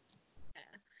there.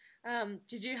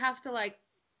 Did you have to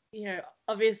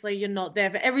obviously you're not there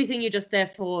for everything, you're just there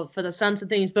for the stunts and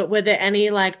things, but were there any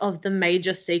of the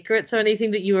major secrets or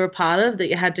anything that you were a part of that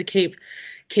you had to keep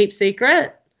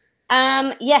secret?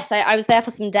 Yes, I was there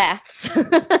for some deaths.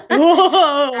 Spoiler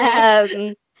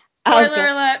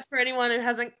alert for anyone who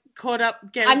hasn't caught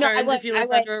up Game of Thrones if you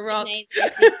live under a rock. I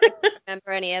don't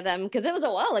remember any of them because it was a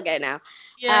while ago now.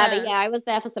 But yeah, I was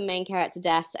there for some main character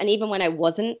deaths, and even when I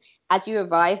wasn't, as you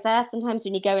arrive there, sometimes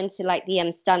when you go into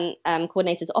the stunt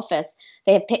coordinator's office,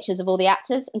 they have pictures of all the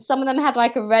actors, and some of them had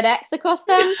a red X across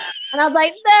them, and I was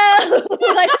like, no,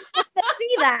 I didn't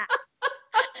see that.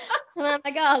 And I'm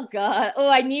like, oh god. Oh,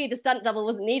 I knew the stunt double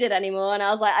wasn't needed anymore, and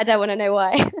I was like, I don't want to know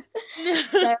why.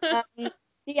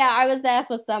 Yeah, I was there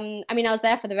for I was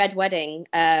there for the Red Wedding.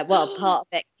 Part of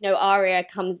it. Arya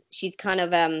comes, she's kind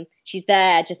of, she's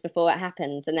there just before it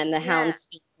happens, and then the hounds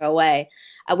steal her away.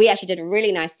 We actually did a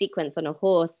really nice sequence on a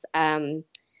horse.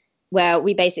 where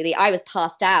I was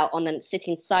passed out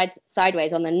sitting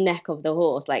sideways on the neck of the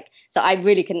horse, so I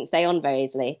really couldn't stay on very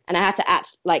easily, and I had to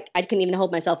act like I couldn't even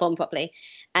hold myself on properly.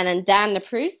 And then Dan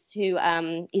Naproust, who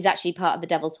he's actually part of the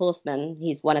Devil's Horsemen,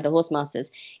 he's one of the horse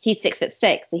masters. He's 6'6",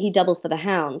 so he doubles for the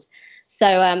Hound.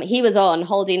 So he was on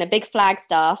holding a big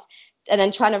flagstaff and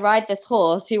then trying to ride this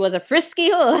horse who was a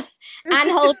frisky horse and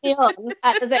hold me on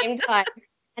at the same time.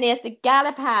 And he has to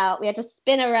gallop out. We had to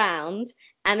spin around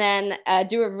and then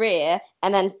do a rear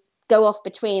and then go off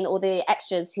between all the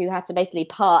extras who had to basically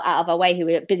part out of our way, who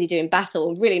were busy doing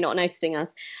battle, really not noticing us.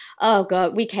 Oh,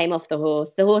 God, we came off the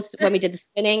horse. The horse, when we did the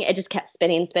spinning, it just kept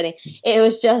spinning. It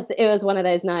was one of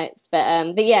those nights.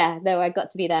 But yeah, no, I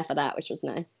got to be there for that, which was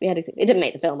nice. It didn't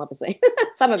make the film, obviously.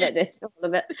 Some of it did, all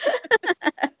of it.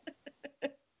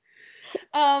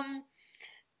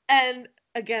 And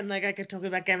again, like, I could talk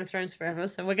about Game of Thrones forever,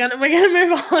 so we're gonna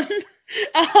move on.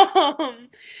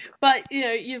 But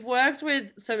you've worked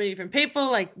with so many different people.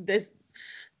 Like, the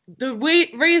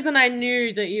reason I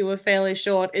knew that you were fairly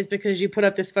short is because you put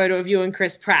up this photo of you and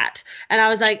Chris Pratt, and I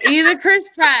was like, either Chris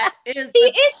Pratt is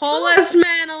the tallest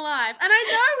man alive, and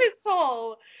I know he's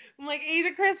tall. I'm like,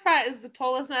 either Chris Pratt is the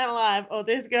tallest man alive, or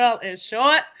this girl is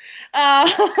short.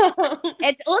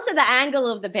 It's also the angle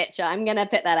of the picture. I'm gonna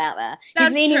put that out there.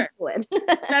 That's He's leaning true. forward.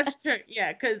 That's true.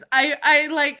 Yeah, because I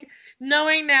like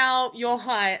knowing now your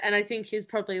height, and I think he's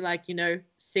probably like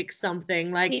 6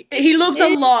 something. Like, he looks a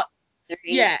lot.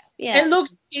 Yeah, it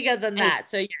looks bigger than that.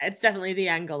 So yeah, it's definitely the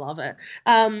angle of it.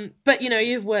 But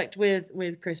you've worked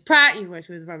with Chris Pratt, you've worked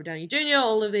with Robert Downey Jr.,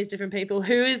 all of these different people.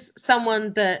 Who is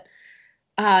someone that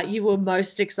you were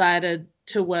most excited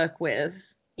to work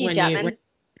with? Hugh Jackman.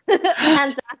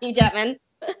 Hands down, Hugh Jackman.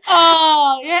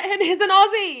 Oh yeah, and he's an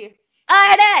Aussie.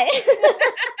 I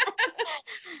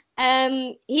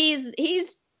know.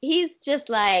 He's just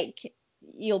like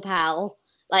your pal.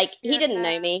 Like, he didn't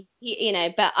know me,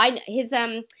 but his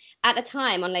at the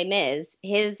time on Les Mis,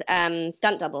 his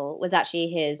stunt double was actually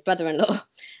his brother-in-law.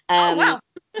 Oh, wow.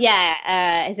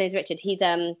 Yeah, his name's Richard. He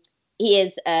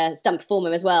is a stunt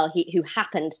performer as well, who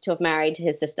happened to have married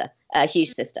his sister,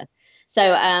 Hugh's sister.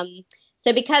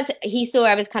 So because he saw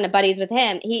I was kind of buddies with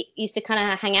him, he used to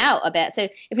kind of hang out a bit. So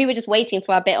if we were just waiting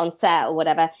for our bit on set or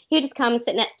whatever, he would just come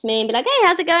sit next to me and be like, hey,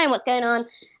 how's it going? What's going on?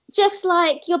 Just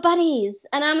like your buddies.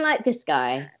 And I'm like, this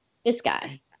guy.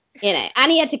 And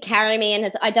he had to carry me,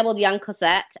 and I doubled young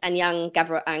Cosette and young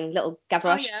little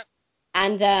Gavroche. Oh, yeah.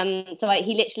 And so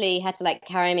he literally had to like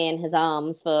carry me in his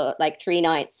arms for like 3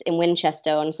 nights in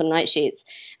Winchester on some night shoots.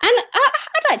 And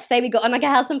I'd like to say we got on like a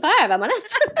house on fire, if I'm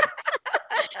honest.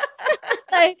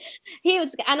 So he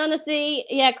was, and honestly,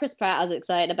 yeah, Chris Pratt I was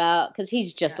excited about, because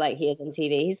he's just like he is on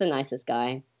TV. He's the nicest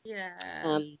guy.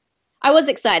 Yeah. I was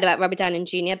excited about Robert Downey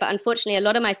Jr., but unfortunately a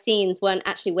lot of my scenes weren't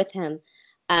actually with him.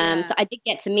 So I did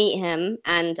get to meet him,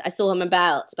 and I saw him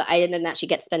about, but I didn't actually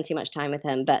get to spend too much time with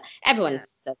him. But everyone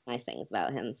says nice things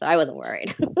about him, so I wasn't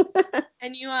worried.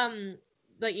 And you,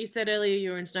 like you said earlier,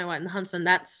 you were in Snow White and the Huntsman.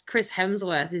 That's Chris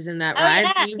Hemsworth, isn't that right?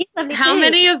 Yeah, so how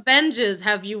many Avengers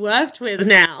have you worked with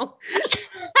now?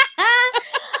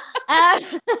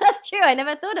 That's true. I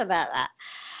never thought about that.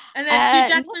 And then Hugh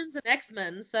Jackman's an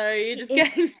X-Men, so you're just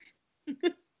getting...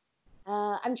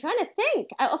 I'm trying to think.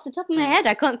 Off the top of my head,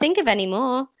 I can't think of any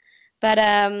more. But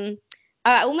I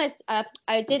was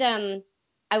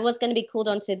going to be called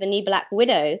onto the new Black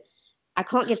Widow. I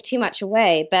can't give too much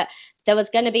away, but there was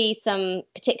going to be some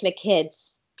particular kids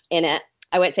in it.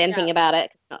 I won't say anything about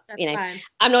it. Fine.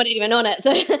 I'm not even on it.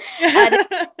 So kids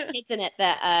in it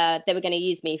that they were going to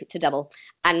use me to double,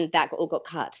 and that all got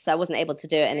cut. So I wasn't able to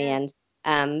do it in the end.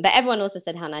 But everyone also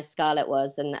said how nice Scarlett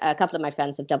was, and a couple of my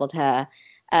friends have doubled her.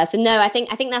 So no, I think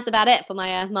that's about it for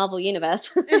my Marvel universe.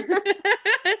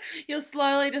 You'll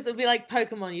slowly it'll be like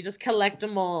Pokemon. You just collect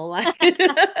them all. Like.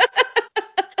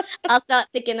 I'll start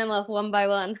ticking them off one by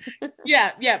one.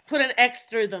 Yeah. Put an X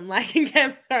through them, like in Game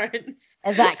of Thrones.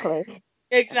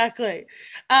 Exactly.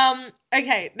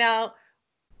 Okay, now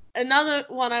another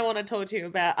one I want to talk to you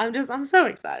about. I'm so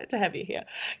excited to have you here.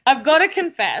 I've got to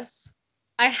confess,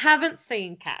 I haven't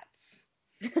seen Cats.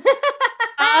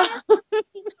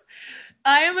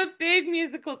 I am a big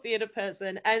musical theatre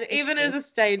person, and even as a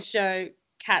stage show,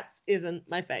 Cats isn't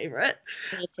my favorite.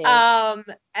 Me too.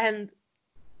 And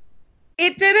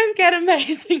it didn't get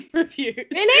amazing reviews.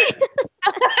 Really?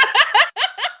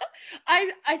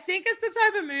 I think it's the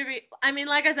type of movie, I mean,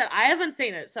 like I said, I haven't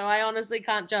seen it, so I honestly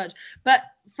can't judge. But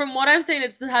from what I've seen,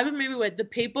 it's the type of movie where the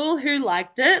people who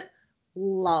liked it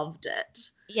loved it.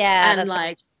 Yeah. And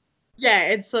like,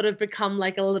 it's sort of become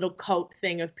like a little cult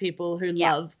thing of people who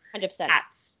love 100%.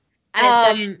 Cats.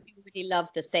 And it's really love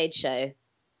the stage show.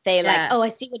 They like, oh, I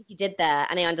see what he did there,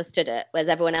 and they understood it, whereas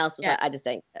everyone else was like, I just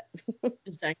don't get it.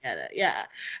 Just don't get it. Yeah.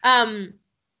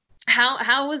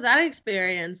 How was that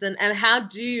experience, and how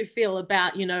do you feel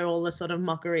about, you know, all the sort of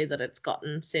mockery that it's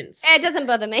gotten since? It doesn't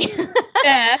bother me.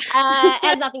 Yeah. It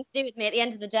has nothing to do with me. At the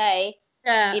end of the day,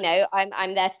 yeah, you know,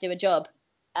 I'm there to do a job.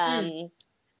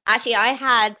 Actually,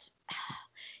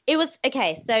 it was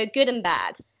okay. So good and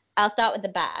bad. I'll start with the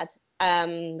bad,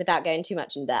 without going too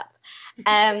much in depth.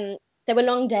 There were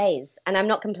long days, and I'm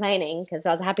not complaining because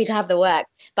I was happy to have the work,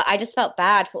 but I just felt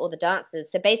bad for all the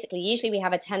dancers. So basically, usually we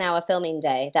have a 10-hour filming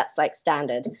day. That's like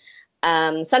standard.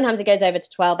 Sometimes it goes over to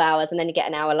 12 hours, and then you get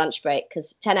an hour lunch break,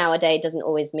 because 10-hour day doesn't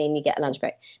always mean you get a lunch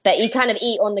break. But you kind of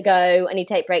eat on the go, and you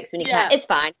take breaks when you can. It's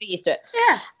fine. We're used to it.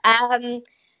 Yeah.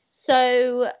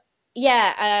 So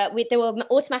yeah, there were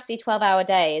automatically 12-hour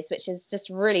days, which is just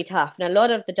really tough. And a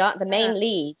lot of the main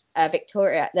lead,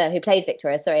 Victoria, who plays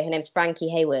Victoria, sorry, her name's Frankie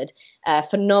Hayward,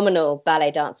 phenomenal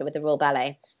ballet dancer with the Royal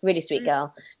Ballet, really sweet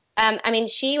girl. I mean,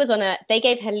 she was they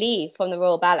gave her leave from the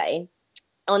Royal Ballet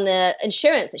on the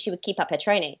insurance that she would keep up her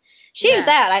training. She was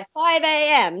there at like 5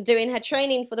 a.m. doing her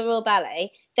training for the Royal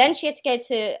Ballet. Then she had to go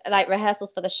to like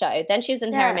rehearsals for the show. Then she was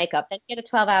in hair and makeup. Then she had a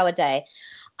 12-hour day.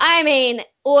 I mean,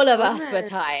 all of us were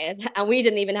tired, and we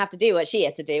didn't even have to do what she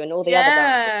had to do, and all the other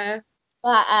dancers.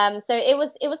 But so it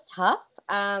was tough.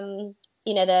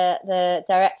 You know, the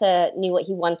director knew what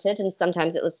he wanted, and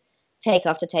sometimes it was take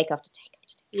after take after take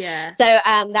after take. Yeah. So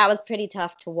that was pretty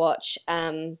tough to watch.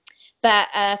 But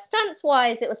stunts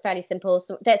wise, it was fairly simple.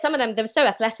 So some of them, they were so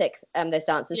athletic, those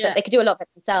dancers, that they could do a lot of it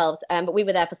themselves. But we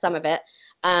were there for some of it.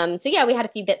 So yeah, we had a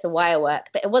few bits of wire work,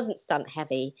 but it wasn't stunt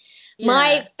heavy. Yeah.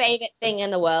 My favorite thing in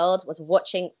the world was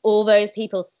watching all those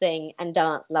people sing and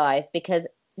dance live, because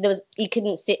you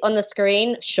couldn't see on the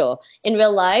screen. Sure, in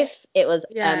real life, it was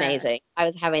amazing. I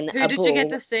was having a ball. Who did you get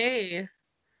to see?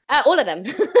 All of them.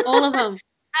 All of them.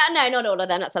 No, not all of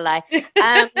them. That's a lie.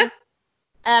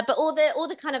 But all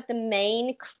the kind of the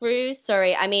main crew.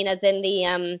 Sorry, I mean as in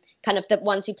the kind of the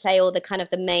ones who play all the kind of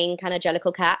the main kind of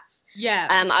Jellicle cats. Yeah.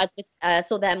 I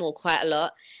saw them all quite a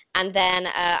lot, and then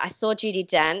I saw Judi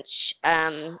Dench.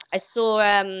 I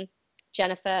saw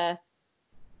Jennifer.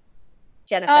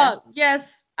 Oh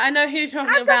yes, I know who you're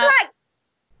talking about.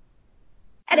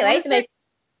 Anyway,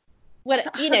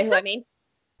 you know who I mean.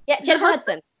 Yeah, Jennifer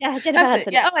Hudson. Yeah, Jennifer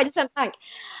Hudson. Yeah. Oh, I just went blank.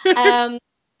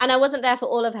 And I wasn't there for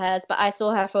all of hers, but I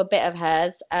saw her for a bit of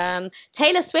hers.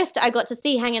 Taylor Swift, I got to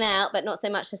see hanging out, but not so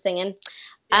much the singing.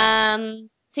 Yeah.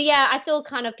 So yeah, I saw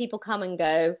kind of people come and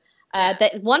go.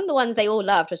 One of the ones they all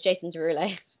loved was Jason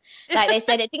Derulo. Like they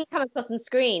said, it didn't come across on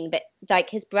screen, but like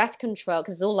his breath control,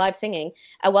 because it's all live singing,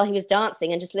 while he was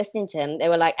dancing and just listening to him, they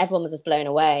were like, everyone was just blown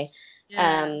away.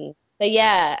 Yeah. So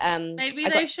yeah. Maybe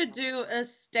they should do a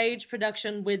stage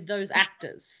production with those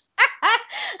actors.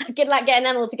 Good luck getting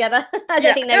them all together. I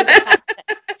don't think they would get past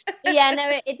it. Yeah, no,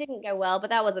 it didn't go well,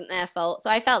 but that wasn't their fault. So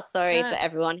I felt sorry for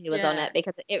everyone who was on it,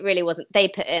 because it really wasn't. They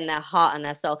put in their heart and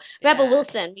their soul. Rebel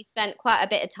Wilson, we spent quite a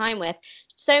bit of time with.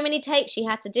 So many takes she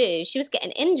had to do. She was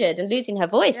getting injured and losing her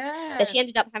voice, that she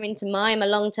ended up having to mime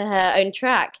along to her own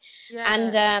track. Yeah.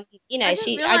 And you know, I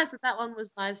didn't realize that one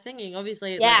was live singing.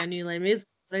 Obviously, like I knew Les Mis,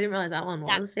 but I didn't realize that one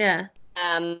was. Yeah.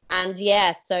 And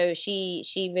yeah, so she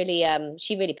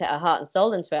really put her heart and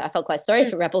soul into it. I felt quite sorry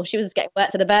for Rebel. She was getting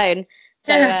worked to the bone.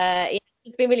 So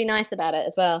she's been really nice about it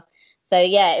as well. So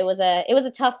yeah, it was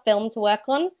a tough film to work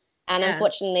on, and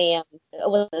unfortunately, it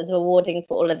wasn't as rewarding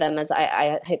for all of them as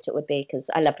I hoped it would be, because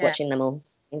I loved watching them all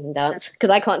sing and dance, because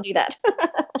I can't do that.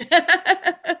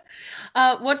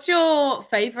 What's your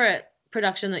favorite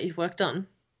production that you've worked on?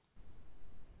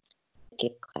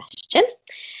 Good question.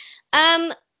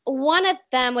 One of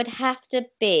them would have to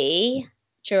be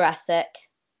Jurassic.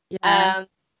 Yeah.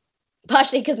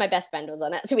 Partially because my best friend was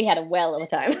on it, so we had a whale of a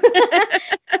time.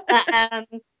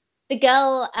 The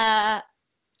girl,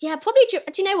 probably. Do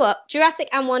you know what? Jurassic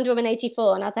and Wonder Woman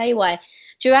 84, and I'll tell you why.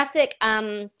 Jurassic,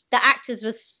 the actors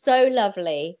were so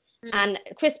lovely, and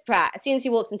Chris Pratt, as soon as he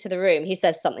walks into the room, he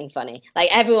says something funny. Like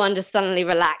everyone just suddenly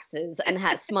relaxes and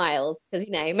has smiles, because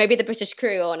maybe the British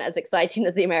crew aren't as exciting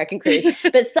as the American crew,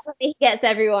 but suddenly he gets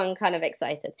everyone kind of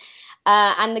excited.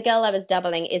 And the girl I was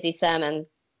doubling, Izzy Sermon.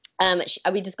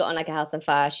 We just got on like a house on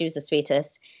fire. She was the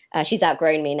sweetest. She's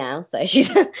outgrown me now, so she's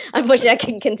unfortunately I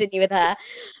couldn't continue with her.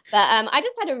 But I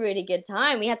just had a really good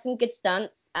time. We had some good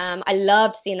stunts. I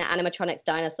loved seeing the animatronics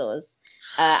dinosaurs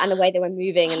and the way they were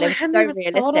moving, and they were so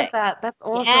realistic. Thought of that. That's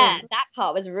awesome. Yeah, that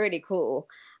part was really cool.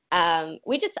 I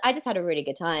just had a really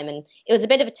good time, and it was a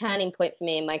bit of a turning point for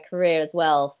me in my career as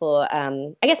well, for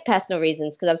I guess personal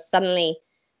reasons, because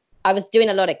I was doing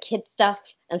a lot of kid stuff,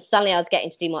 and suddenly I was getting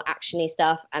to do more actiony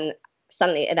stuff, and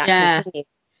suddenly that continued.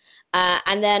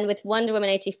 And then with Wonder Woman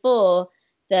 84,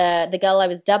 the girl I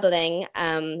was doubling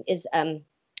is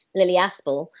Lily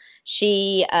Aspel.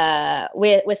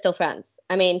 We're still friends.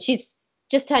 I mean, she's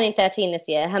just turning 13 this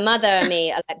year. Her mother and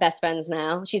me are like best friends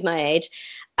now. She's my age.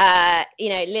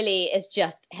 Lily is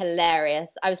just hilarious.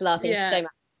 I was laughing so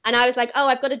much. And I was like, oh,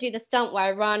 I've got to do the stunt where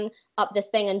I run up this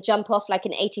thing and jump off like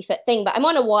an 80-foot thing. But I'm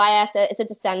on a wire, so it's a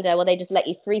descender where they just let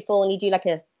you free fall and you do like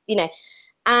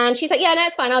And she's like, yeah, no,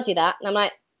 it's fine. I'll do that. And I'm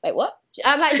like, wait, what?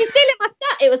 I'm like, she's stealing my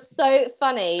stunt. It was so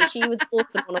funny. She was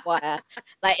awesome on a wire.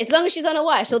 Like, as long as she's on a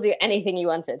wire, she'll do anything you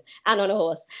wanted, and on a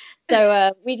horse.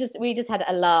 So we just had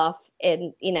a laugh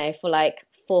for like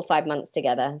 4 or 5 months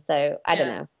together. So I don't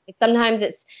know. Sometimes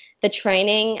it's the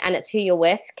training and it's who you're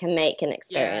with can make an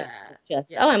experience.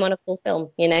 I'm on a cool film,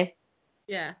 Yeah.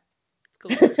 It's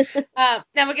cool.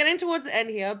 Now we're getting towards the end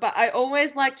here, but I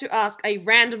always like to ask a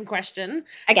random question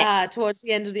towards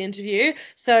the end of the interview.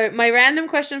 So my random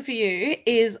question for you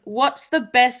is, what's the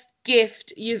best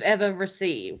gift you've ever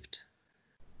received?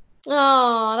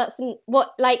 Oh,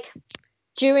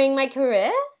 during my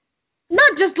career?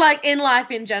 Not just like in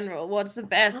life in general. What's the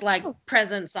best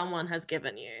present someone has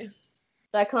given you?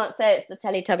 So I can't say it's the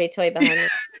Teletubby toy behind me.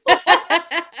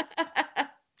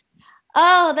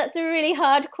 Oh, that's a really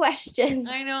hard question.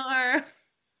 I know.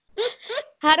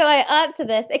 How do I answer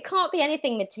this? It can't be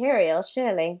anything material,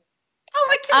 surely. Oh,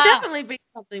 it can definitely be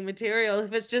something material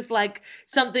if it's just like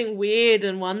something weird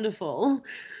and wonderful.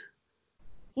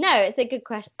 No, it's a good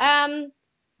question.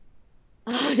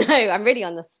 Oh no, I'm really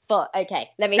on the spot. Okay,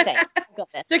 let me think. I've got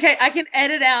this. It's okay, I can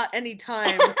edit out any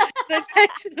time. No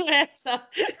answer.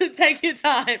 Take your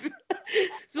time.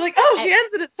 So like, she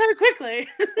answered it so quickly.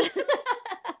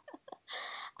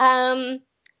 I'm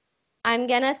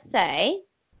gonna say,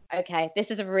 okay,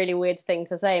 this is a really weird thing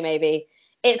to say. Maybe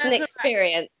it's an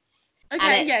experience.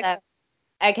 Okay,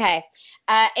 Okay,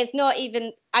 it's not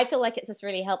even. I feel like it's just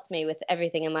really helped me with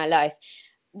everything in my life.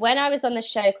 When I was on the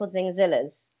show called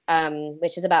Zingzillas,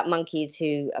 which is about monkeys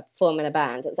who form in a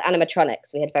band. It's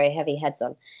animatronics. We had very heavy heads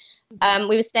on.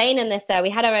 We were staying in this. We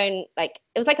had our own it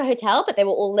was like a hotel, but they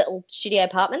were all little studio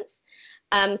apartments.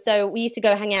 So we used to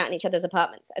go hang out in each other's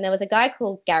apartments. And there was a guy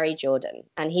called Gary Jordan,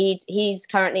 and he's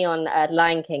currently on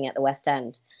Lion King at the West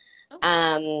End.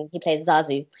 He plays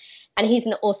Zazu, and he's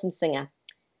an awesome singer.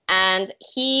 And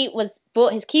he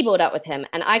brought his keyboard up with him,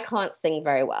 and I can't sing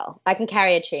very well. I can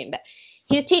carry a tune, but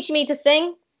he was teaching me to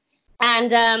sing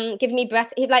and giving me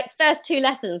breath. First 2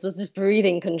 lessons was just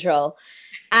breathing control.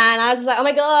 And I was like, oh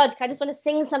my God, I just want to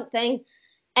sing something.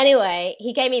 Anyway,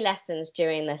 he gave me lessons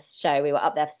during this show. We were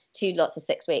up there for 2 lots of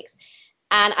 6 weeks.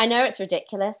 And I know it's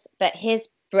ridiculous, but his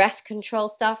breath control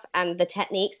stuff and the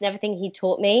techniques and everything he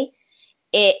taught me,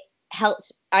 it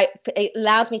helped. It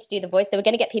allowed me to do the voice. They were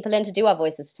going to get people in to do our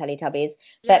voices for Teletubbies,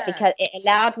 but because it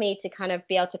allowed me to kind of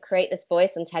be able to create this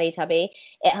voice on Teletubby,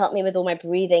 it helped me with all my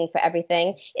breathing for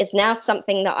everything. It's now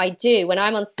something that I do when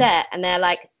I'm on set and they're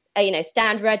like,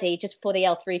 stand ready just before the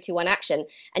yell 3, 2, 1 action,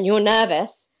 and you're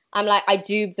nervous. I'm like, I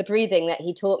do the breathing that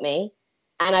he taught me,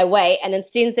 and I wait, and then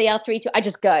as soon as they yell 3, 2, I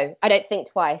just go. I don't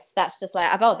think twice. That's just like,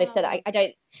 they've said it. I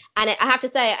don't, and I have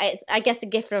to say, it's, I guess, a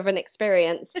gift of an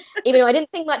experience. Even though I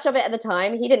didn't think much of it at the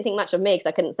time, he didn't think much of me because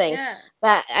I couldn't sing. Yeah.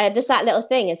 But just that little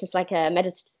thing is just like a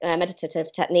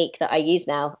meditative technique that I use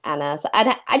now, and so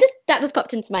that just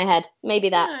popped into my head. Maybe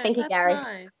that. No, Thank you, Gary.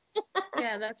 Nice.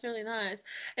 Yeah, that's really nice.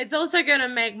 It's also going to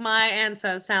make my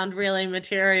answer sound really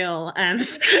material and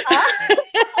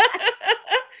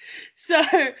so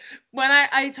when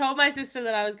I told my sister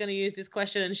that I was going to use this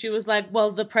question, and she was like,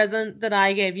 well, the present that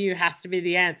I gave you has to be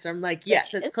the answer. I'm like,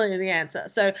 yes, it's clearly the answer.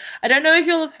 So I don't know if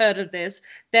you'll have heard of this.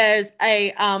 There's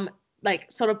a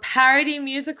sort of parody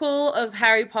musical of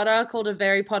Harry Potter called A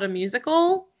Very Potter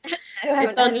Musical.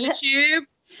 It's on YouTube.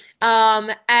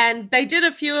 And they did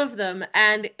a few of them,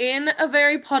 and in A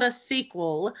Very Potter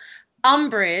sequel,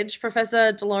 Umbridge,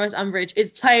 Professor Dolores Umbridge,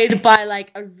 is played by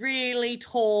a really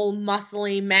tall,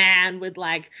 muscly man with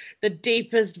the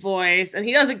deepest voice, and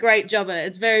he does a great job at it.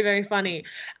 It's very, very funny.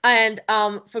 And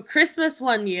for Christmas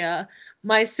one year,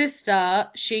 my sister,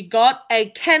 she got a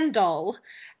Ken doll,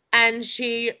 and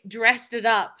she dressed it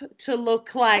up to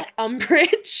look like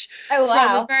Umbridge from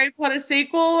the Harry Potter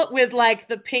sequel with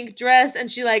the pink dress,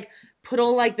 and she put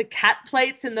all the cat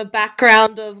plates in the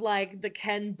background of the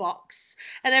Ken box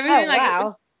and everything.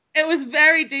 It was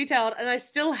very detailed, and I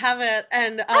still have it,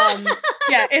 and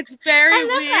yeah, it's very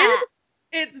weird. That.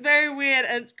 It's very weird,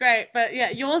 and it's great, but yeah,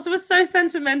 yours was so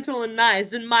sentimental and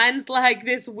nice, and mine's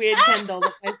this weird Ken doll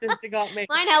that my sister got me.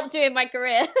 Mine helped you in my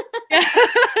career. Yeah.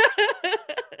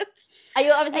 Are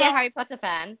you obviously a Harry Potter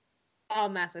fan? Oh,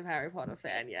 massive Harry Potter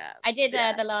fan, yeah. I did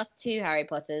the last 2 Harry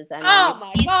Potters, and Oh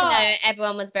my used God. to know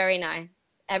everyone was very nice.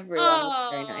 Everyone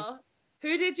was very nice.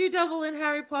 Who did you double in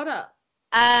Harry Potter?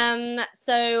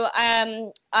 So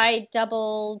I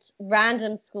doubled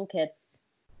random school kids,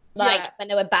 like when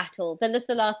there were battles. Then there's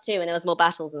the last 2, and there was more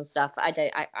battles and stuff. I'm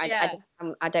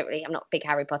not a big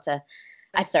Harry Potter.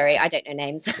 Sorry, I don't know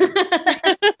names.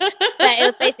 But it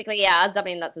was basically, I was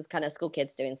doubling lots of kind of school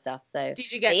kids doing stuff. So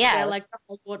did you get to wear like the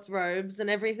Hogwarts robes and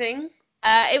everything?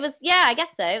 It was, I guess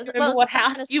so. It was, remember what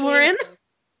house you were in?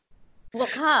 What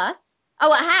cast? Oh,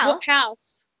 what house? What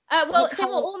house? Well, they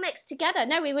were all mixed together.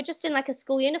 No, we were just in like a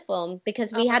school uniform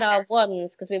because we had our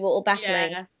wands because we were all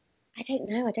battling. Yeah. I don't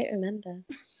know. I don't remember.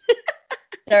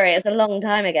 Sorry, it's a long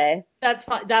time ago. That's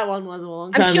fine. That one was a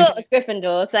long time ago. I'm sure it was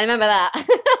Gryffindor because I remember that.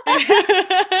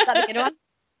 Is that a good one?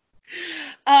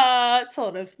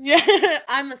 Sort of. Yeah.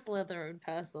 I'm a Slytherin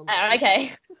person. Oh,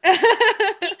 okay.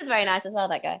 He was very nice as well,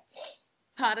 that guy.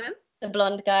 Pardon? The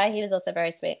blonde guy. He was also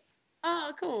very sweet.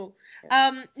 Oh, cool.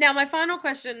 Now, my final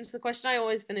question is the question I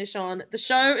always finish on. The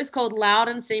show is called Loud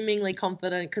and Seemingly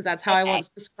Confident because that's how I once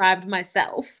described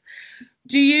myself.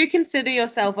 Do you consider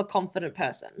yourself a confident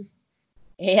person?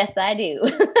 Yes, I do.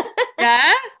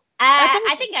 Yeah?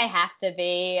 I think I have to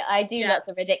be. I do lots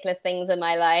of ridiculous things in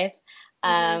my life.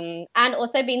 And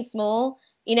also being small,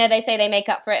 they say they make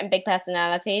up for it in big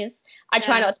personalities. I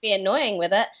try not to be annoying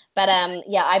with it. But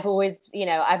I've always,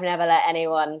 I've never let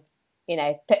anyone,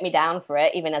 put me down for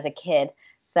it, even as a kid.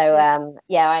 So,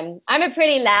 I'm a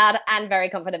pretty loud and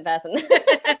very confident person.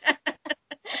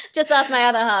 Just ask my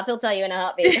other half. He'll tell you in a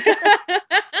heartbeat.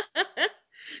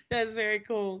 That's very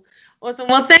cool. Awesome.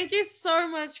 Well, thank you so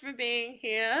much for being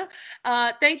here.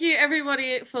 Thank you,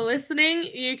 everybody, for listening.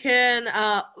 You can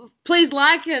please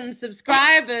like and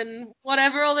subscribe and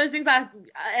whatever, all those things.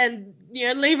 And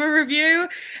leave a review.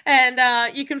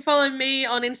 And you can follow me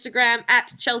on Instagram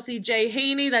at Chelsea J.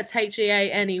 Heaney. That's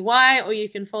Heaney. Or you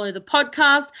can follow the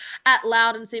podcast at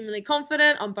Loud and Seemingly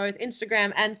Confident on both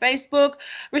Instagram and Facebook.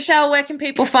 Rochelle, where can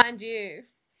people find you?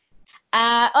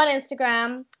 On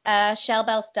Instagram, Shell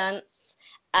Bell Stunts.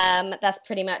 That's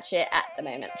pretty much it at the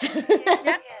moment.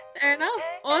 Yeah, fair enough.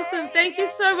 Awesome. Thank you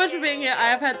so much for being here. I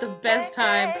have had the best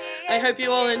time. I hope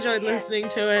you all enjoyed listening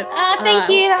to it. Thank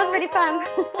you. That was really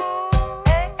fun.